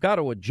lives, we've got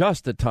to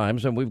adjust at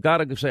times, and we've got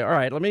to say, all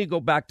right, let me go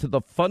back to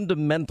the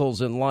fundamentals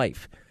in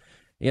life.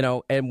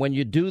 And when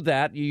you do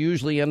that, you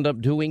usually end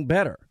up doing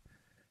better.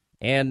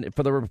 And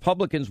for the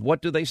Republicans,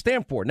 what do they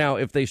stand for? Now,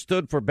 if they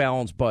stood for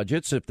balanced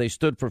budgets, if they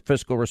stood for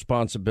fiscal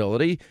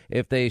responsibility,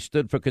 if they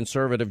stood for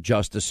conservative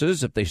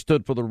justices, if they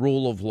stood for the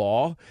rule of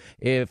law,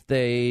 if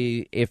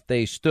they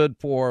stood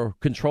for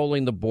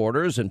controlling the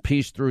borders and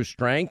peace through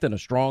strength and a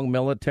strong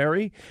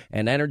military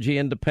and energy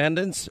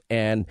independence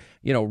and,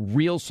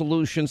 real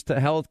solutions to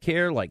health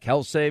care like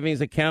health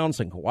savings accounts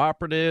and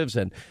cooperatives,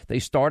 and they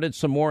started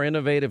some more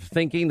innovative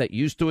thinking that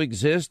used to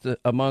exist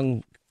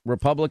among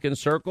Republican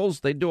circles,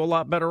 they do a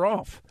lot better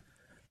off.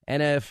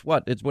 And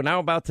we're now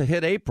about to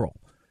hit April.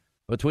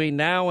 Between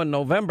now and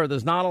November,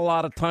 there's not a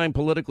lot of time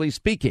politically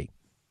speaking.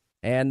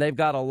 And they've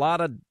got a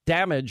lot of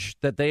damage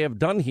that they have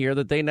done here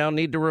that they now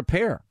need to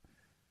repair.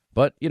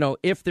 But,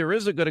 if there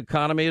is a good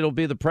economy, it'll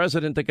be the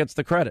president that gets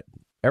the credit.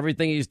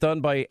 Everything he's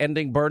done by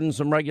ending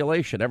burdensome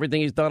regulation,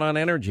 everything he's done on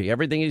energy,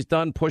 everything he's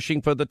done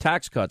pushing for the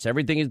tax cuts,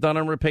 everything he's done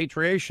on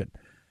repatriation.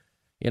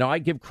 I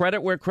give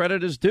credit where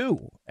credit is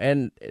due.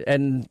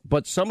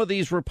 But some of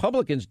these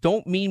Republicans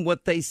don't mean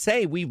what they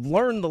say. We've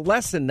learned the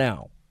lesson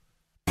now.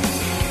 All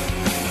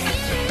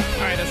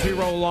right, as we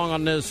roll along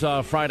on this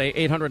Friday,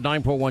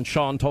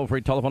 800-941-SEAN,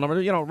 toll-free telephone number.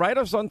 Write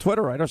us on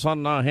Twitter. Write us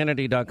on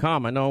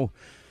Hannity.com. I know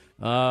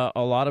a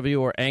lot of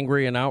you are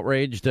angry and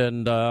outraged.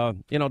 And,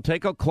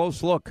 take a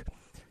close look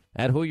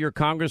at who your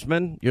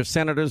congressmen, your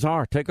senators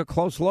are. Take a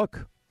close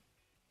look.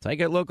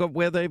 Take a look at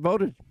where they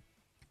voted.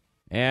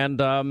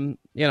 And,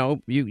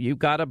 you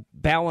got to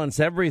balance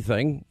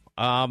everything.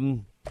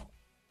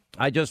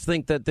 I just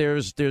think that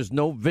there's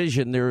no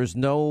vision. There is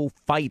no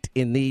fight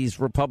in these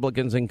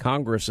Republicans in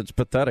Congress. It's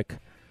pathetic.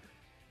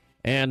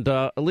 And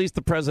at least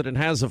the president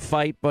has a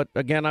fight. But,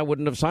 again, I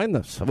wouldn't have signed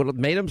this. I would have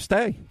made him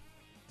stay.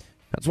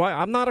 That's why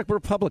I'm not a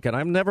Republican. I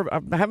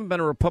haven't been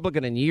a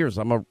Republican in years.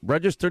 I'm a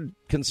registered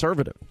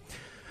conservative.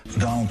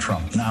 Donald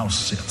Trump now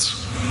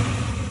sits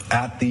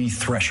at the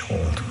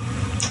threshold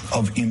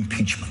of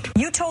impeachment.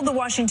 You told the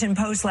Washington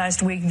Post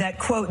last week that,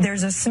 quote,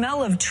 there's a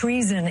smell of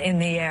treason in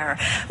the air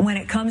when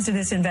it comes to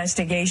this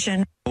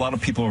investigation. A lot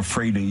of people are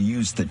afraid to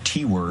use the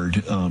T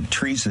word,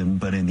 treason,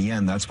 but in the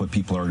end, that's what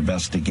people are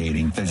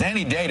investigating. If there's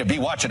any day to be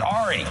watching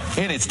Ari,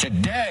 it is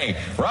today.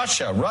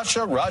 Russia,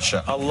 Russia,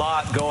 Russia. A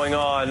lot going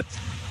on.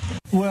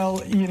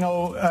 Well,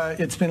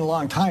 it's been a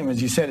long time.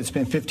 As you said, it's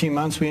been 15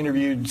 months. We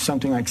interviewed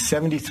something like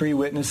 73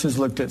 witnesses,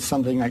 looked at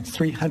something like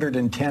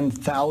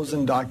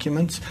 310,000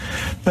 documents.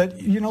 But,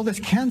 this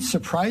can't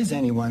surprise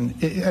anyone.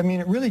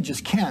 It really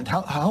just can't.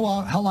 How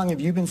long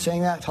have you been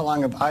saying that? How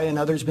long have I and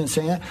others been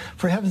saying that?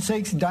 For heaven's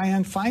sakes,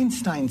 Dianne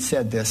Feinstein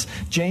said this.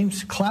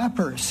 James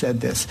Clapper said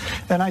this.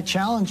 And I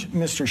challenge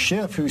Mr.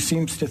 Schiff, who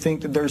seems to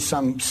think that there's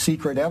some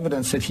secret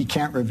evidence that he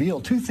can't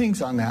reveal. Two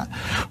things on that.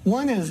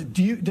 One is,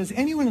 does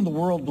anyone in the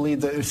world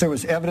believe that if there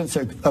was evidence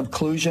of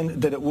collusion,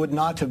 that it would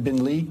not have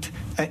been leaked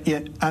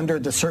under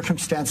the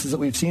circumstances that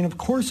we've seen? Of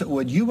course it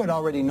would. You would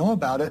already know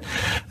about it.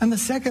 And the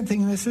second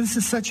thing, this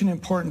is such an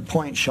important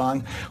point,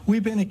 Sean.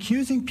 We've been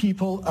accusing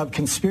people of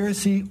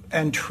conspiracy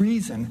and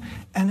treason.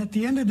 And at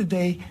the end of the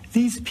day,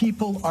 these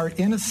people are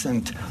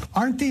innocent.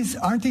 Aren't these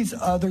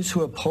others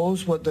who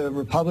oppose what the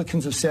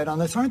Republicans have said on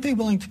this, aren't they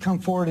willing to come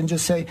forward and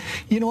just say,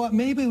 you know what,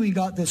 maybe we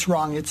got this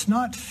wrong. It's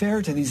not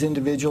fair to these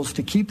individuals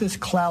to keep this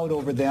cloud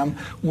over them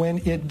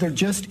when there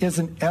just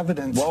isn't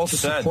evidence to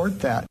support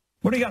that.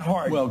 What do you got,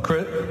 Hard? Well,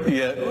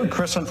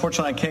 Chris,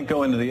 unfortunately, I can't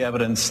go into the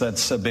evidence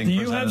that's being presented to the committee.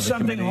 Do you have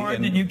something,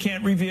 Hard, that you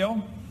can't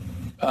reveal?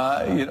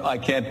 I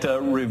can't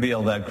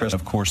reveal that, Chris.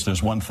 Of course,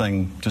 there's one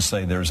thing to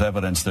say there's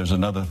evidence. There's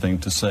another thing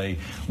to say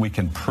we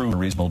can prove a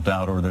reasonable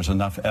doubt or there's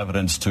enough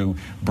evidence to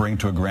bring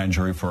to a grand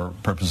jury for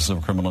purposes of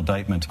a criminal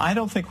indictment. I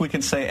don't think we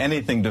can say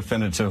anything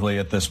definitively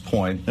at this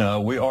point.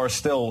 We are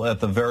still at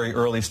the very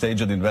early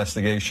stage of the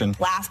investigation.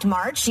 Last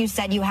March, you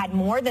said you had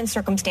more than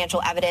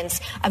circumstantial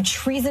evidence of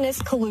treasonous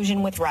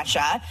collusion with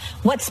Russia.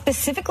 What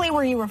specifically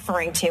were you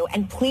referring to?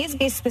 And please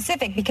be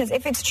specific, because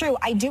if it's true,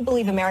 I do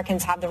believe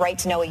Americans have the right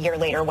to know a year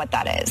later what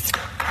that is.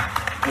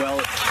 Well,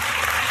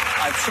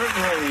 I've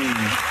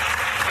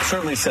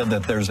certainly said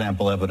that there's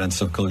ample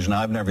evidence of collusion.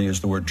 I've never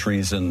used the word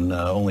treason.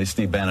 Only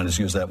Steve Bannon has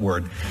used that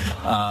word.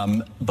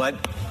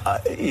 But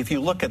if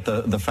you look at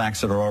the facts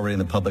that are already in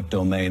the public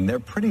domain, they're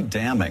pretty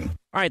damning.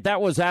 All right,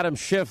 that was Adam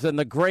Schiff and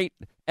the great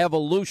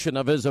evolution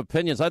of his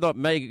opinions. I thought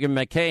Meghan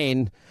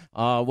McCain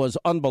was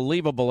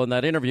unbelievable in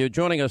that interview.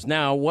 Joining us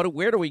now,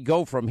 where do we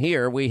go from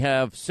here? We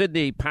have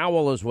Sidney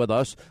Powell is with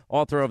us,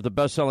 author of the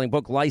best-selling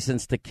book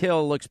License to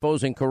Kill,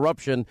 exposing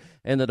corruption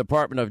in the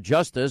Department of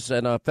Justice,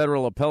 and a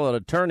federal appellate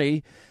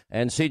attorney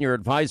and senior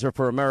advisor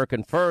for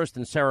American First,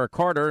 and Sarah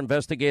Carter,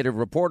 investigative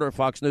reporter,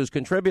 Fox News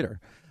contributor.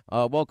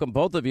 Welcome,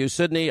 both of you.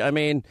 Sidney,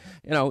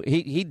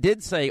 he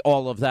did say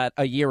all of that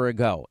a year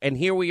ago, and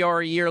here we are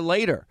a year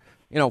later.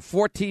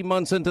 14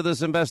 months into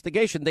this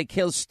investigation, they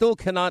still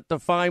cannot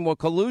define what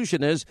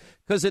collusion is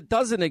because it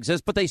doesn't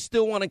exist, but they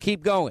still want to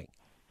keep going.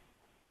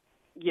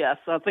 Yes,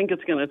 I think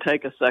it's going to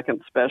take a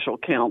second special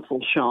counsel,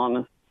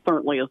 Sean,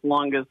 certainly as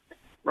long as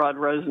Rod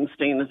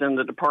Rosenstein is in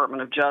the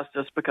Department of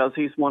Justice, because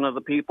he's one of the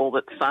people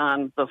that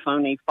signed the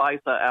phony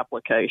FISA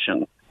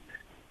application.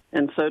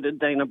 And so did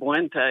Dana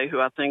Buente,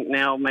 who I think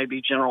now may be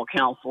general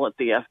counsel at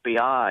the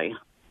FBI.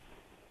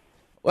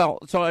 Well,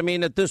 so,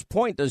 at this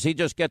point, does he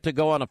just get to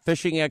go on a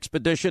fishing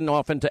expedition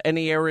off into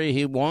any area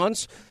he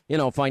wants?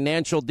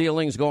 Financial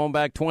dealings going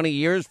back 20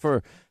 years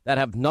that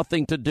have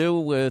nothing to do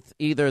with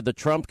either the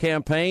Trump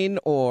campaign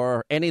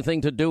or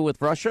anything to do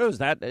with Russia?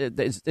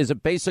 Is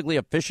it basically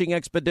a fishing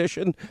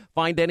expedition?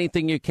 Find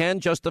anything you can,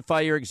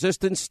 justify your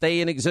existence, stay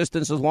in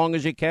existence as long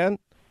as you can?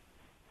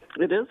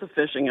 It is a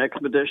fishing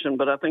expedition,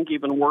 but I think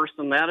even worse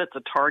than that, it's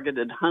a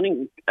targeted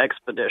hunting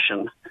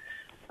expedition.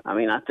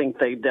 I think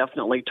they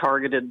definitely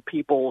targeted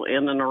people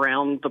in and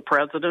around the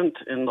president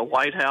in the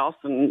White House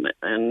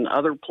and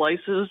other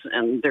places,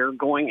 and they're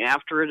going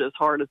after it as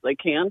hard as they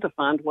can to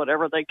find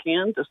whatever they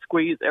can, to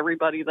squeeze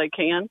everybody they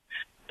can,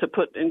 to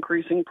put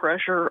increasing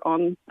pressure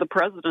on the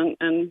president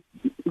and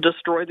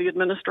destroy the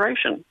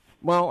administration.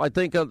 Well, I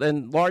think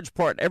in large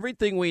part,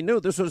 everything we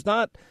knew, this was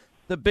not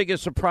the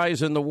biggest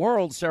surprise in the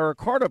world, Sarah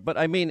Carter, but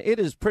it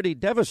is pretty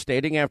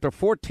devastating after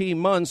 14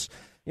 months,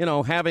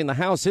 having the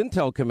House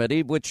Intel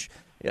Committee, which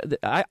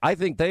I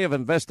think they have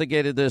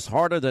investigated this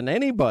harder than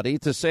anybody,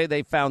 to say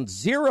they found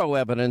zero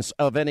evidence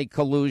of any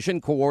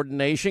collusion,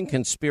 coordination,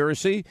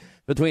 conspiracy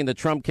between the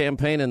Trump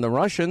campaign and the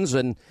Russians.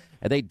 And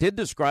they did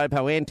describe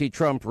how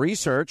anti-Trump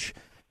research,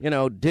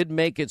 did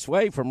make its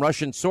way from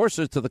Russian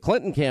sources to the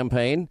Clinton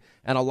campaign.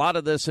 And a lot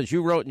of this, as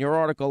you wrote in your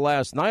article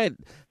last night,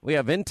 we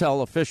have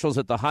Intel officials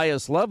at the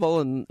highest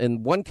level. And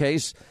in one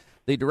case,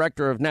 the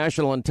director of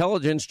national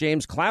intelligence,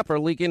 James Clapper,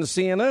 leaking to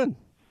CNN.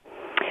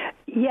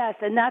 Yes,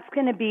 and that's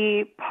going to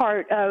be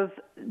part of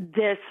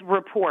this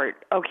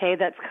report, okay,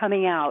 that's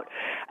coming out.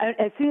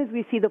 As soon as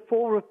we see the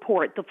full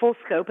report, the full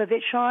scope of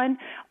it, Sean,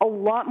 a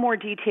lot more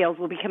details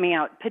will be coming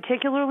out,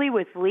 particularly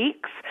with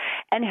leaks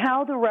and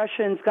how the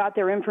Russians got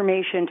their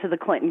information to the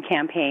Clinton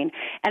campaign.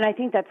 And I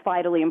think that's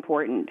vitally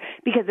important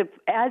because,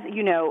 as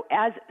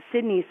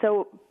Sidney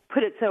so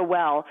put it so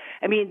well.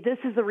 I mean, this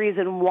is the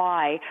reason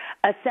why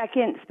a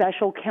second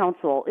special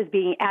counsel is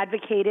being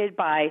advocated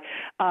by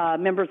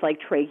members like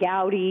Trey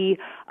Gowdy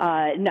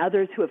and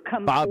others who have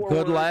come Bob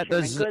forward.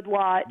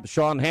 Goodlatte,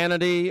 Sean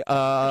Hannity.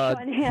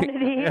 Sean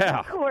Hannity, yeah.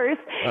 Of course.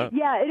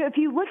 If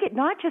you look at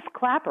not just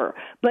Clapper,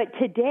 but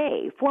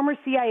today, former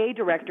CIA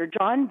Director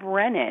John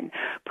Brennan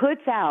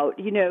puts out,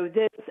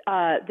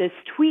 this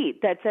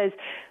tweet that says,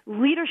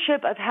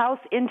 leadership of House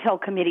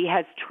Intel Committee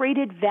has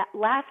traded that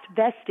last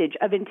vestige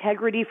of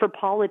integrity for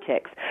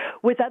politics,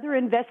 with other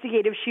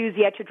investigative shoes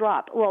yet to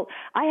drop. Well,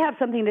 I have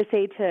something to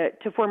say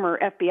to former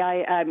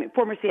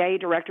CIA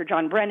Director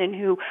John Brennan,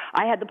 who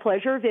I had the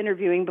pleasure of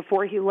interviewing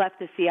before he left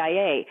the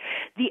CIA.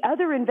 The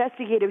other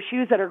investigative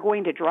shoes that are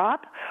going to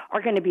drop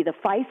are going to be the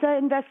FISA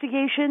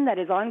investigation that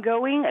is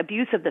ongoing,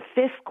 abuse of the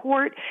Fisk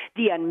Court,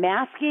 the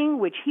unmasking,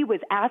 which he was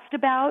asked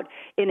about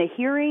in a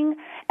hearing,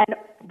 and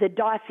the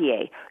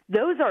dossier.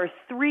 Those are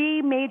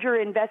three major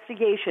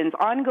investigations,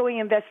 ongoing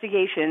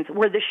investigations,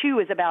 where the shoe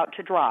is about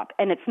to drop.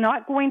 And it's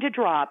not going to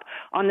drop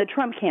on the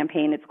Trump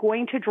campaign. It's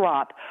going to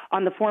drop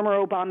on the former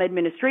Obama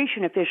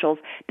administration officials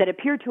that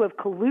appear to have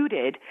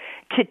colluded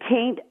to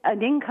taint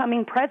an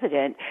incoming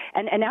president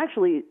and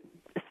actually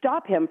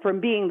stop him from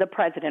being the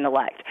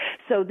president-elect.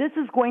 So this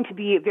is going to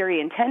be a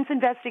very intense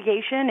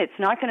investigation. It's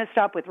not going to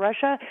stop with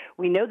Russia.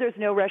 We know there's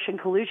no Russian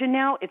collusion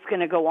now. It's going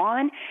to go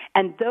on,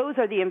 and those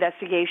are the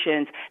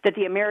investigations that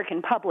the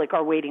American public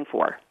are waiting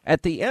for.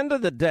 At the end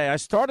of the day, I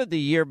started the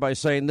year by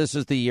saying this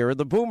is the year of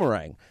the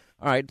boomerang.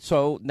 All right,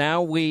 so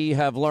now we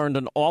have learned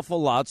an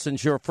awful lot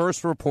since your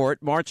first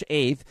report, March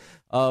 8th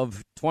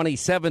of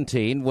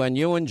 2017, when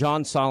you and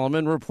John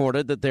Solomon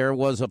reported that there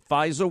was a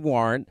FISA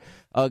warrant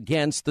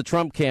against the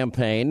Trump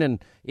campaign,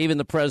 and even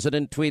the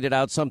president tweeted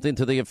out something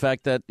to the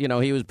effect that,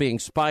 he was being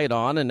spied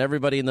on, and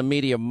everybody in the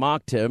media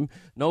mocked him.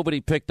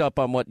 Nobody picked up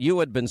on what you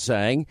had been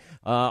saying.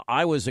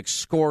 I was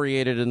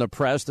excoriated in the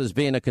press as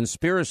being a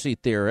conspiracy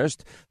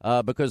theorist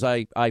because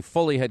I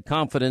fully had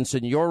confidence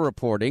in your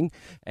reporting,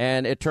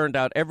 and it turned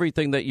out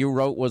everything that you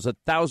wrote was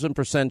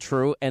 1,000%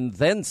 true, and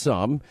then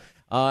some.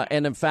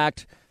 And in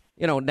fact,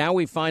 now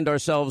we find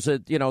ourselves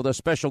at, the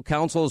special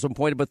counsel is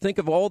appointed. But think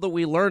of all that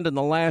we learned in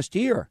the last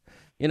year.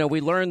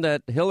 We learned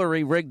that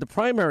Hillary rigged the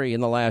primary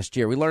in the last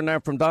year. We learned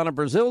that from Donna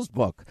Brazil's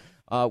book.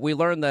 We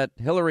learned that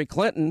Hillary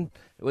Clinton,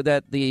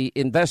 that the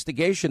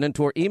investigation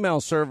into her email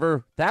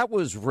server, that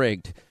was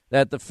rigged,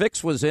 that the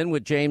fix was in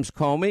with James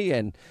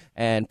Comey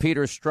and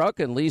Peter Strzok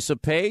and Lisa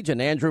Page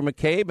and Andrew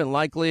McCabe and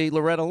likely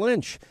Loretta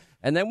Lynch.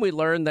 And then we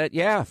learned that,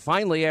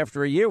 finally,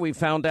 after a year, we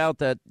found out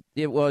that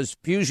it was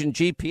Fusion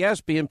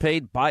GPS being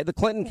paid by the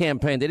Clinton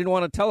campaign. They didn't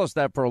want to tell us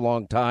that for a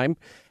long time,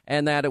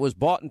 and that it was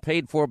bought and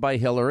paid for by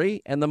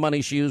Hillary and the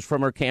money she used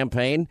from her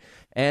campaign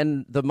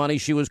and the money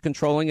she was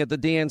controlling at the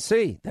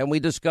DNC. Then we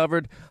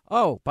discovered,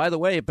 by the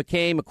way, it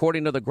became,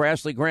 according to the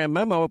Grassley-Graham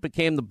memo, it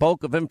became the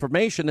bulk of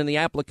information in the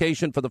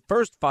application for the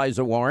first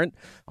FISA warrant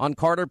on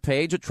Carter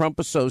Page, a Trump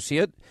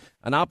associate,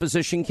 an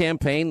opposition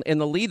campaign in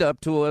the lead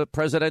up to a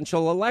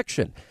presidential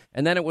election.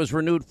 And then it was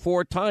renewed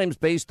 4 times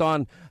based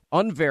on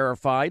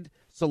unverified,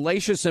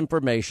 salacious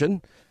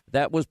information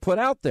that was put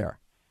out there.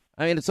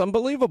 I mean, it's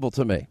unbelievable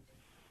to me.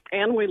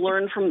 And we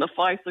learned from the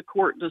FISA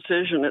court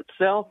decision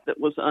itself that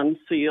was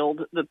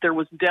unsealed that there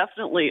was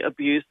definitely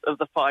abuse of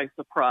the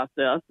FISA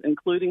process,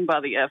 including by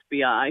the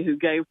FBI, who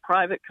gave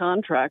private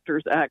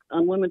contractors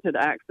unlimited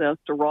access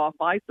to raw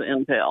FISA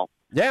intel.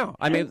 Yeah,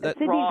 I mean,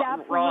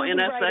 raw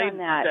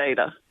NSA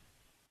data.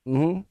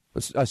 Mm-hmm.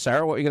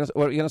 Sarah, what are you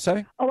going to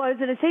say? I was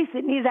going to say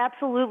Sydney's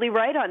absolutely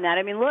right on that.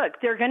 I mean, look,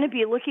 they're going to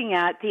be looking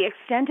at the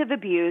extent of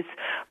abuse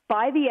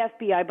by the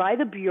FBI, by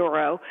the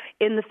Bureau,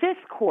 in the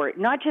Fisk Court,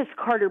 not just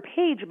Carter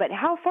Page, but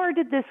how far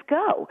did this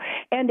go?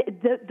 And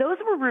those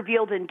were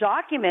revealed in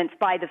documents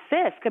by the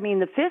Fisk. I mean,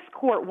 the Fisk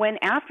Court went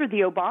after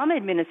the Obama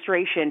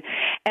administration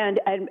and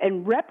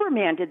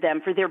reprimanded them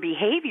for their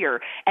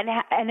behavior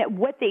and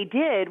what they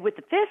did with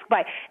the Fisk,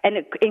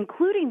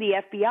 including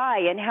the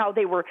FBI, and how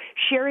they were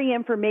sharing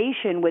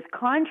information with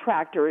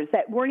contractors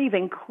that weren't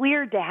even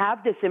cleared to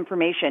have this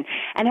information,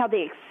 and how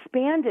they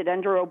expanded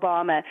under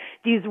Obama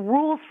these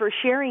rules for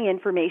sharing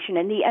information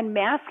and the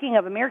unmasking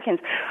of Americans.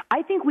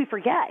 I think we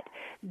forget.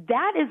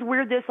 That is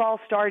where this all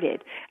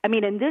started. I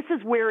mean, and this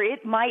is where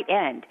it might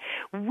end.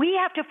 We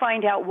have to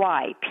find out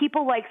why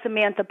people like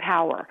Samantha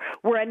Power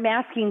were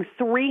unmasking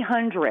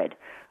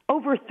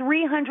over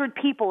 300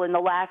 people in the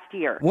last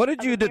year. What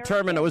did you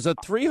determine? It was a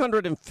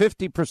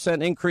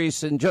 350%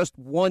 increase in just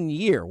 1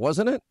 year,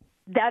 wasn't it?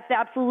 That's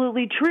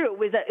absolutely true. It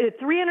was a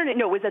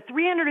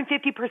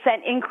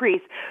 350%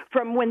 increase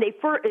from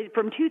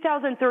from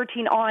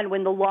 2013 on,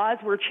 when the laws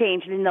were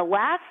changed. And in the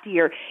last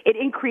year, it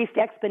increased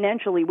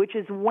exponentially, which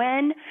is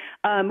when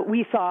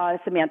we saw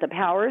Samantha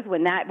Powers,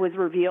 when that was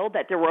revealed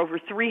that there were over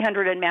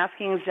 300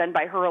 unmaskings done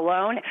by her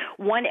alone,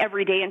 one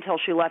every day until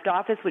she left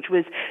office, which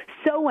was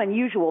so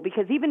unusual,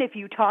 because even if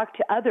you talk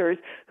to others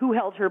who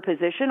held her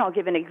position, I'll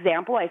give an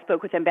example. I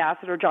spoke with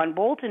Ambassador John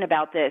Bolton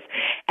about this,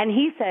 and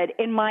he said,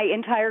 in my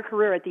entire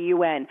career at the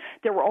UN,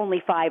 there were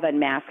only 5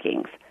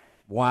 unmaskings.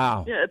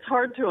 Wow. Yeah, it's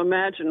hard to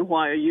imagine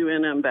why a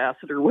UN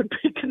ambassador would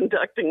be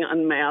conducting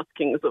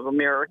unmaskings of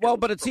Americans. Well,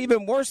 but it's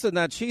even worse than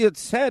that. She had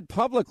said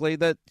publicly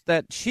that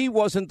she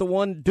wasn't the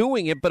one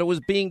doing it, but it was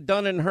being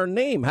done in her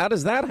name. How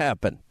does that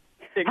happen?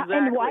 Exactly.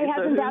 And why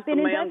hasn't that been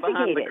the man investigated?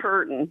 behind the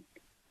curtain?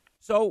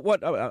 So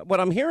what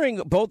I'm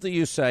hearing both of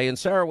you say, and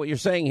Sarah, what you're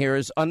saying here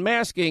is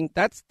unmasking,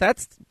 that's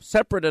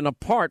separate and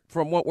apart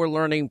from what we're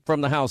learning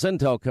from the House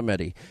Intel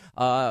Committee.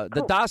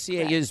 The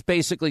dossier is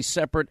basically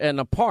separate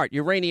and apart.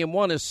 Uranium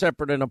One is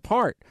separate and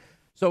apart.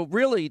 So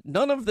really,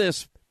 none of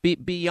this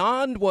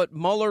beyond what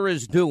Mueller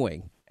is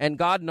doing. And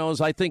God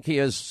knows, I think he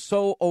has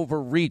so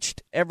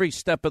overreached every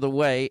step of the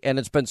way, and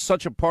it's been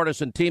such a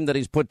partisan team that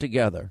he's put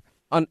together.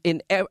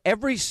 In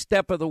every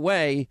step of the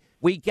way,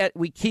 we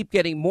keep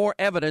getting more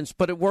evidence,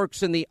 but it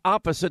works in the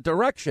opposite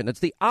direction. It's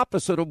the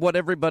opposite of what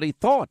everybody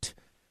thought.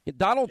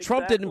 Donald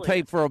Trump didn't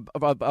pay for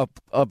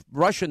a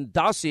Russian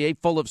dossier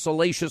full of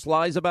salacious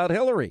lies about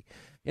Hillary.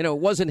 You know, it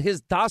wasn't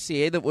his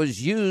dossier that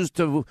was used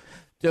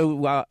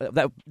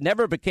that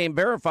never became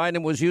verified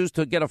and was used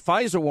to get a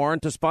FISA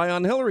warrant to spy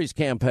on Hillary's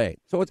campaign.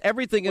 So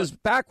everything is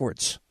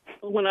backwards.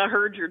 When I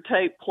heard your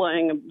tape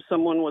playing,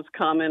 someone was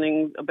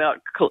commenting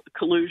about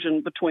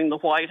collusion between the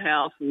White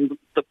House and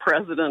the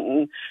president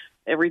and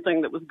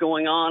everything that was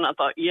going on. I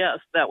thought, yes,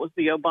 that was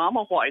the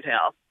Obama White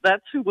House.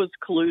 That's who was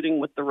colluding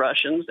with the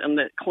Russians and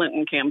the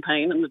Clinton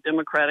campaign and the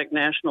Democratic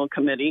National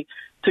Committee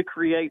to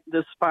create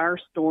this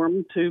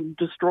firestorm to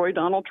destroy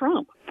Donald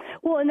Trump.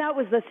 Well, and that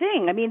was the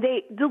thing. I mean,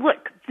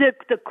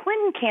 the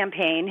Clinton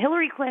campaign,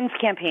 Hillary Clinton's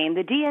campaign,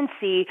 the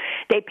DNC,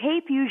 they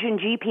pay Fusion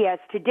GPS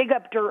to dig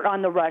up dirt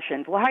on the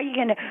Russians. Well, how are you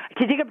going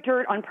to dig up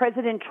dirt on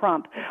President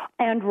Trump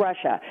and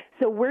Russia?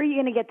 So where are you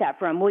going to get that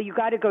from? Well, you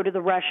got to go to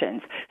the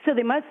Russians. So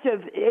they must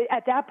have,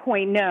 at that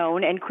point,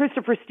 known, and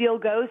Christopher Steele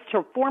goes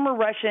to former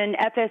Russian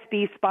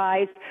FSB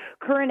spies,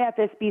 current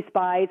FSB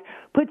spies,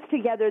 puts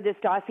together this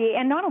dossier.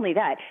 And not only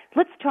that,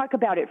 let's talk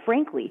about it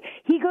frankly.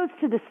 He goes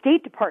to the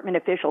State Department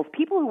officials,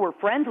 people who were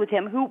friends with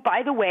him, who,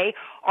 by the way,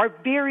 are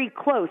very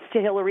close to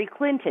Hillary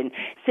Clinton,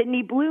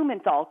 Sidney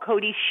Blumenthal,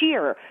 Cody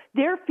Shear.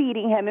 They're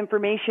feeding him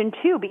information,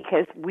 too,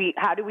 because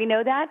how do we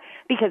know that?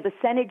 Because the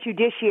Senate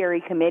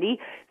Judiciary Committee,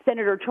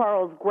 Senator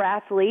Charles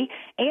Grassley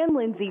and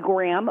Lindsey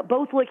Graham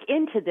both look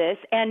into this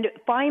and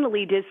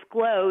finally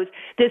disclose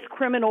this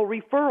criminal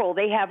referral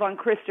they have on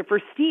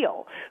Christopher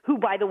Steele, who,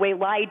 by the way,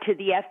 lied to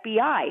the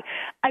FBI.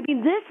 I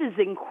mean, this is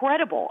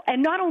incredible.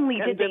 And not only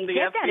did they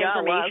get that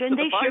information,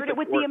 they shared it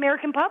with the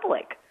American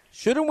public.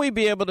 Shouldn't we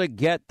be able to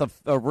get the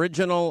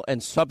original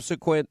and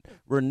subsequent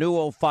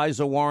renewal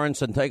FISA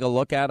warrants and take a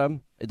look at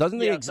them?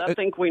 Yes, I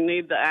think we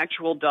need the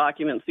actual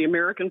documents. The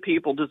American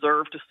people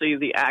deserve to see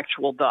the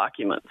actual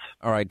documents.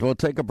 All right, we'll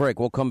take a break.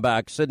 We'll come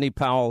back. Sidney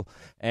Powell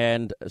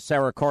and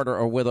Sarah Carter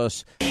are with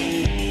us.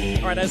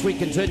 All right, as we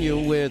continue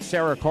with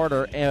Sarah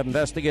Carter,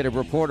 investigative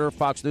reporter,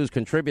 Fox News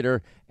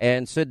contributor,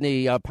 and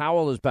Sidney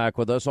Powell is back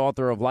with us,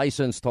 author of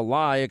License to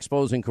Lie,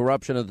 Exposing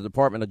Corruption at the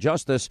Department of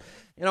Justice.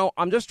 You know,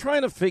 I'm just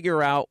trying to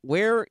figure out,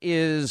 where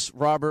is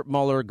Robert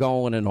Mueller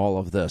going in all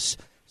of this?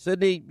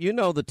 Sidney, you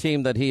know the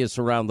team that he has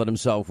surrounded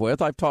himself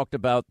with. I've talked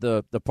about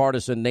the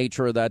partisan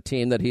nature of that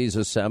team that he's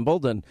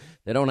assembled, and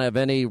they don't have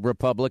any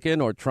Republican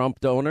or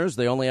Trump donors.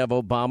 They only have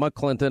Obama,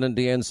 Clinton, and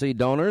DNC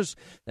donors.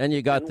 Then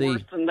you got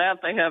worse than that,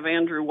 they have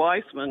Andrew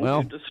Weissman,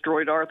 who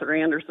destroyed Arthur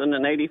Anderson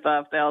and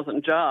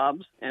 85,000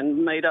 jobs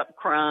and made up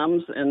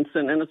crimes and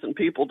sent innocent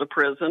people to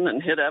prison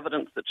and hid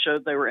evidence that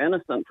showed they were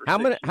innocent for 6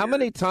 years. How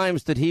many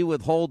times did he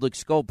withhold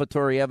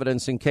exculpatory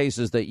evidence in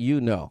cases that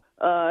you know?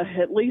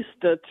 At least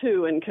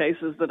 2 in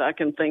cases that I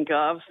can think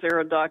of.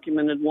 Sarah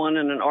documented one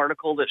in an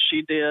article that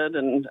she did,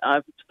 and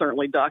I've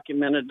certainly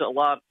documented a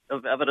lot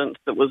of evidence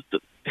that was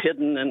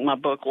hidden in my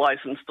book,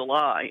 License to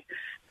Lie.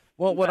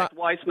 Well,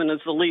 Weissman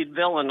is the lead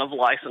villain of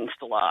License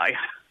to Lie.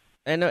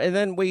 And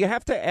then we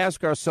have to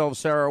ask ourselves,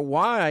 Sarah,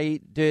 why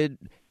did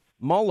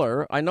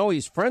Mueller, I know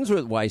he's friends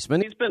with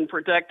Weissman. He's been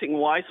protecting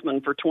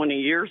Weissman for 20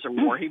 years or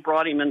more. He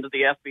brought him into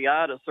the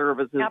FBI to serve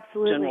as his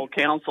general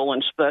counsel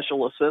and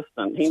special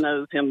assistant. He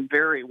knows him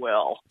very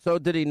well. So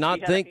did he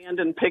not think... He had a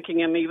hand in picking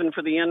him even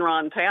for the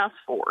Enron task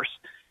force.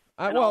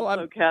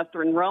 Also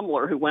Catherine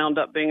Rumler, who wound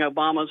up being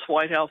Obama's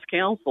White House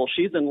counsel.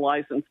 She's in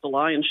License to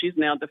Lie, and she's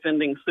now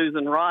defending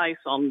Susan Rice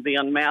on the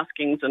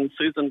unmaskings and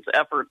Susan's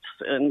efforts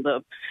in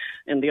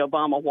the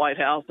Obama White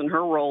House and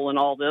her role in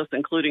all this,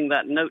 including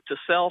that note to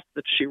self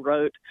that she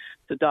wrote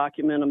to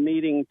document a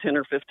meeting 10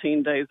 or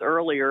 15 days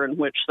earlier in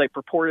which they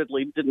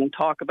purportedly didn't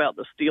talk about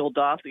the Steele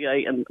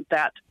dossier in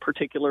that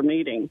particular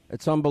meeting.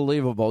 It's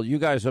unbelievable. You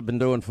guys have been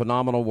doing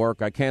phenomenal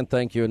work. I can't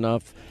thank you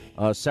enough.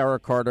 Sarah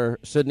Carter,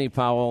 Sidney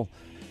Powell.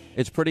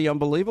 It's pretty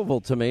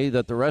unbelievable to me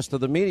that the rest of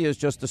the media has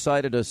just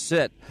decided to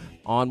sit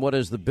on what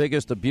is the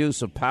biggest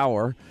abuse of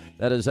power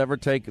that has ever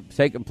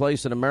taken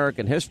place in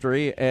American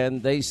history,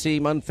 and they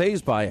seem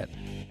unfazed by it.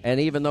 And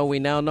even though we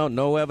now know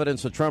no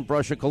evidence of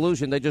Trump-Russia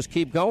collusion, they just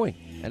keep going.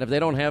 And if they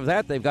don't have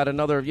that, they've got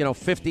another,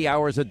 50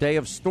 hours a day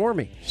of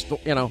storming,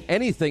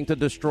 anything to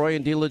destroy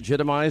and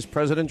delegitimize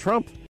President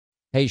Trump.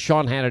 Hey,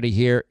 Sean Hannity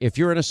here. If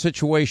you're in a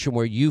situation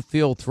where you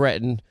feel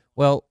threatened,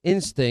 Well,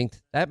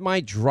 instinct, that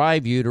might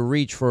drive you to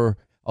reach for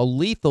a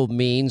lethal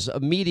means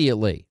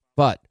immediately.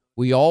 But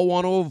we all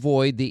want to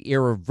avoid the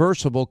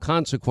irreversible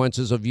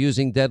consequences of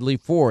using deadly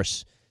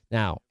force.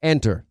 Now,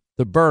 enter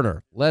the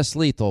Burner less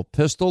lethal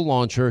pistol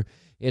launcher.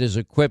 It is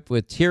equipped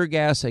with tear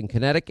gas and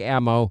kinetic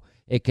ammo.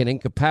 It can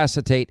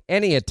incapacitate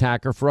any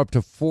attacker for up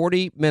to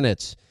 40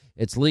 minutes.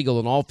 It's legal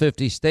in all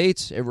 50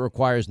 states. It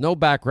requires no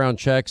background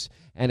checks,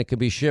 and it can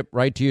be shipped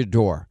right to your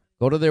door.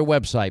 Go to their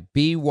website,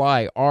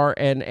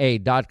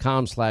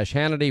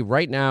 byrna.com/Hannity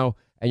right now,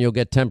 and you'll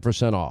get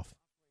 10% off.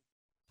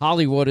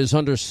 Hollywood is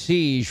under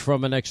siege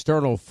from an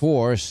external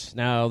force.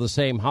 Now, the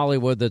same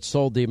Hollywood that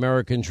sold the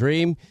American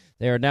dream,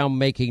 they are now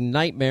making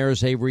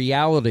nightmares a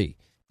reality.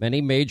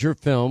 Many major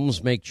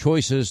films make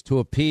choices to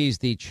appease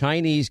the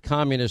Chinese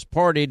Communist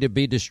Party to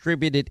be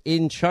distributed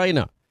in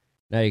China.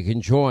 Now you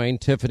can join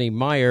Tiffany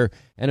Meyer,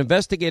 an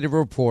investigative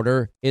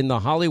reporter in the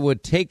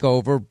Hollywood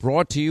Takeover,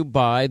 brought to you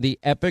by the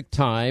Epoch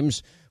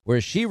Times,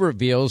 where she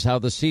reveals how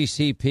the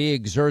CCP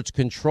exerts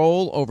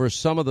control over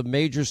some of the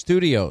major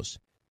studios.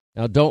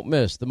 Now don't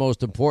miss the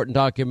most important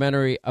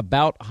documentary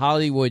about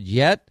Hollywood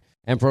yet,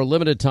 and for a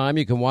limited time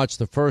you can watch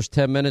the first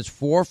 10 minutes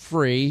for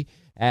free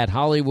at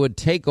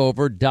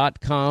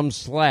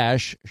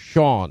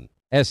hollywoodtakeover.com/Sean,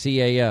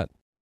 SEAN.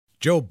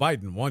 Joe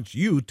Biden wants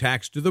you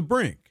taxed to the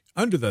brink,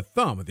 under the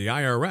thumb of the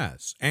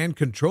IRS, and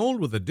controlled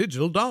with a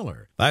digital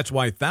dollar. That's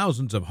why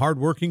thousands of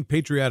hardworking,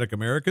 patriotic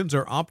Americans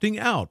are opting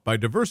out by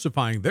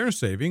diversifying their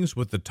savings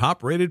with the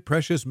top-rated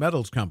precious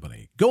metals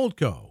company,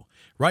 Goldco.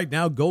 Right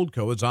now,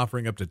 Goldco is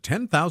offering up to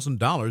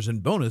 $10,000 in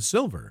bonus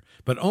silver,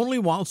 but only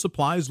while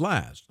supplies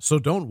last, so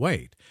don't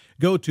wait.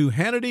 Go to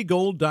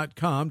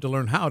HannityGold.com to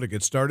learn how to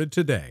get started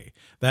today.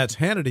 That's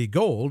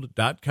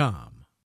HannityGold.com.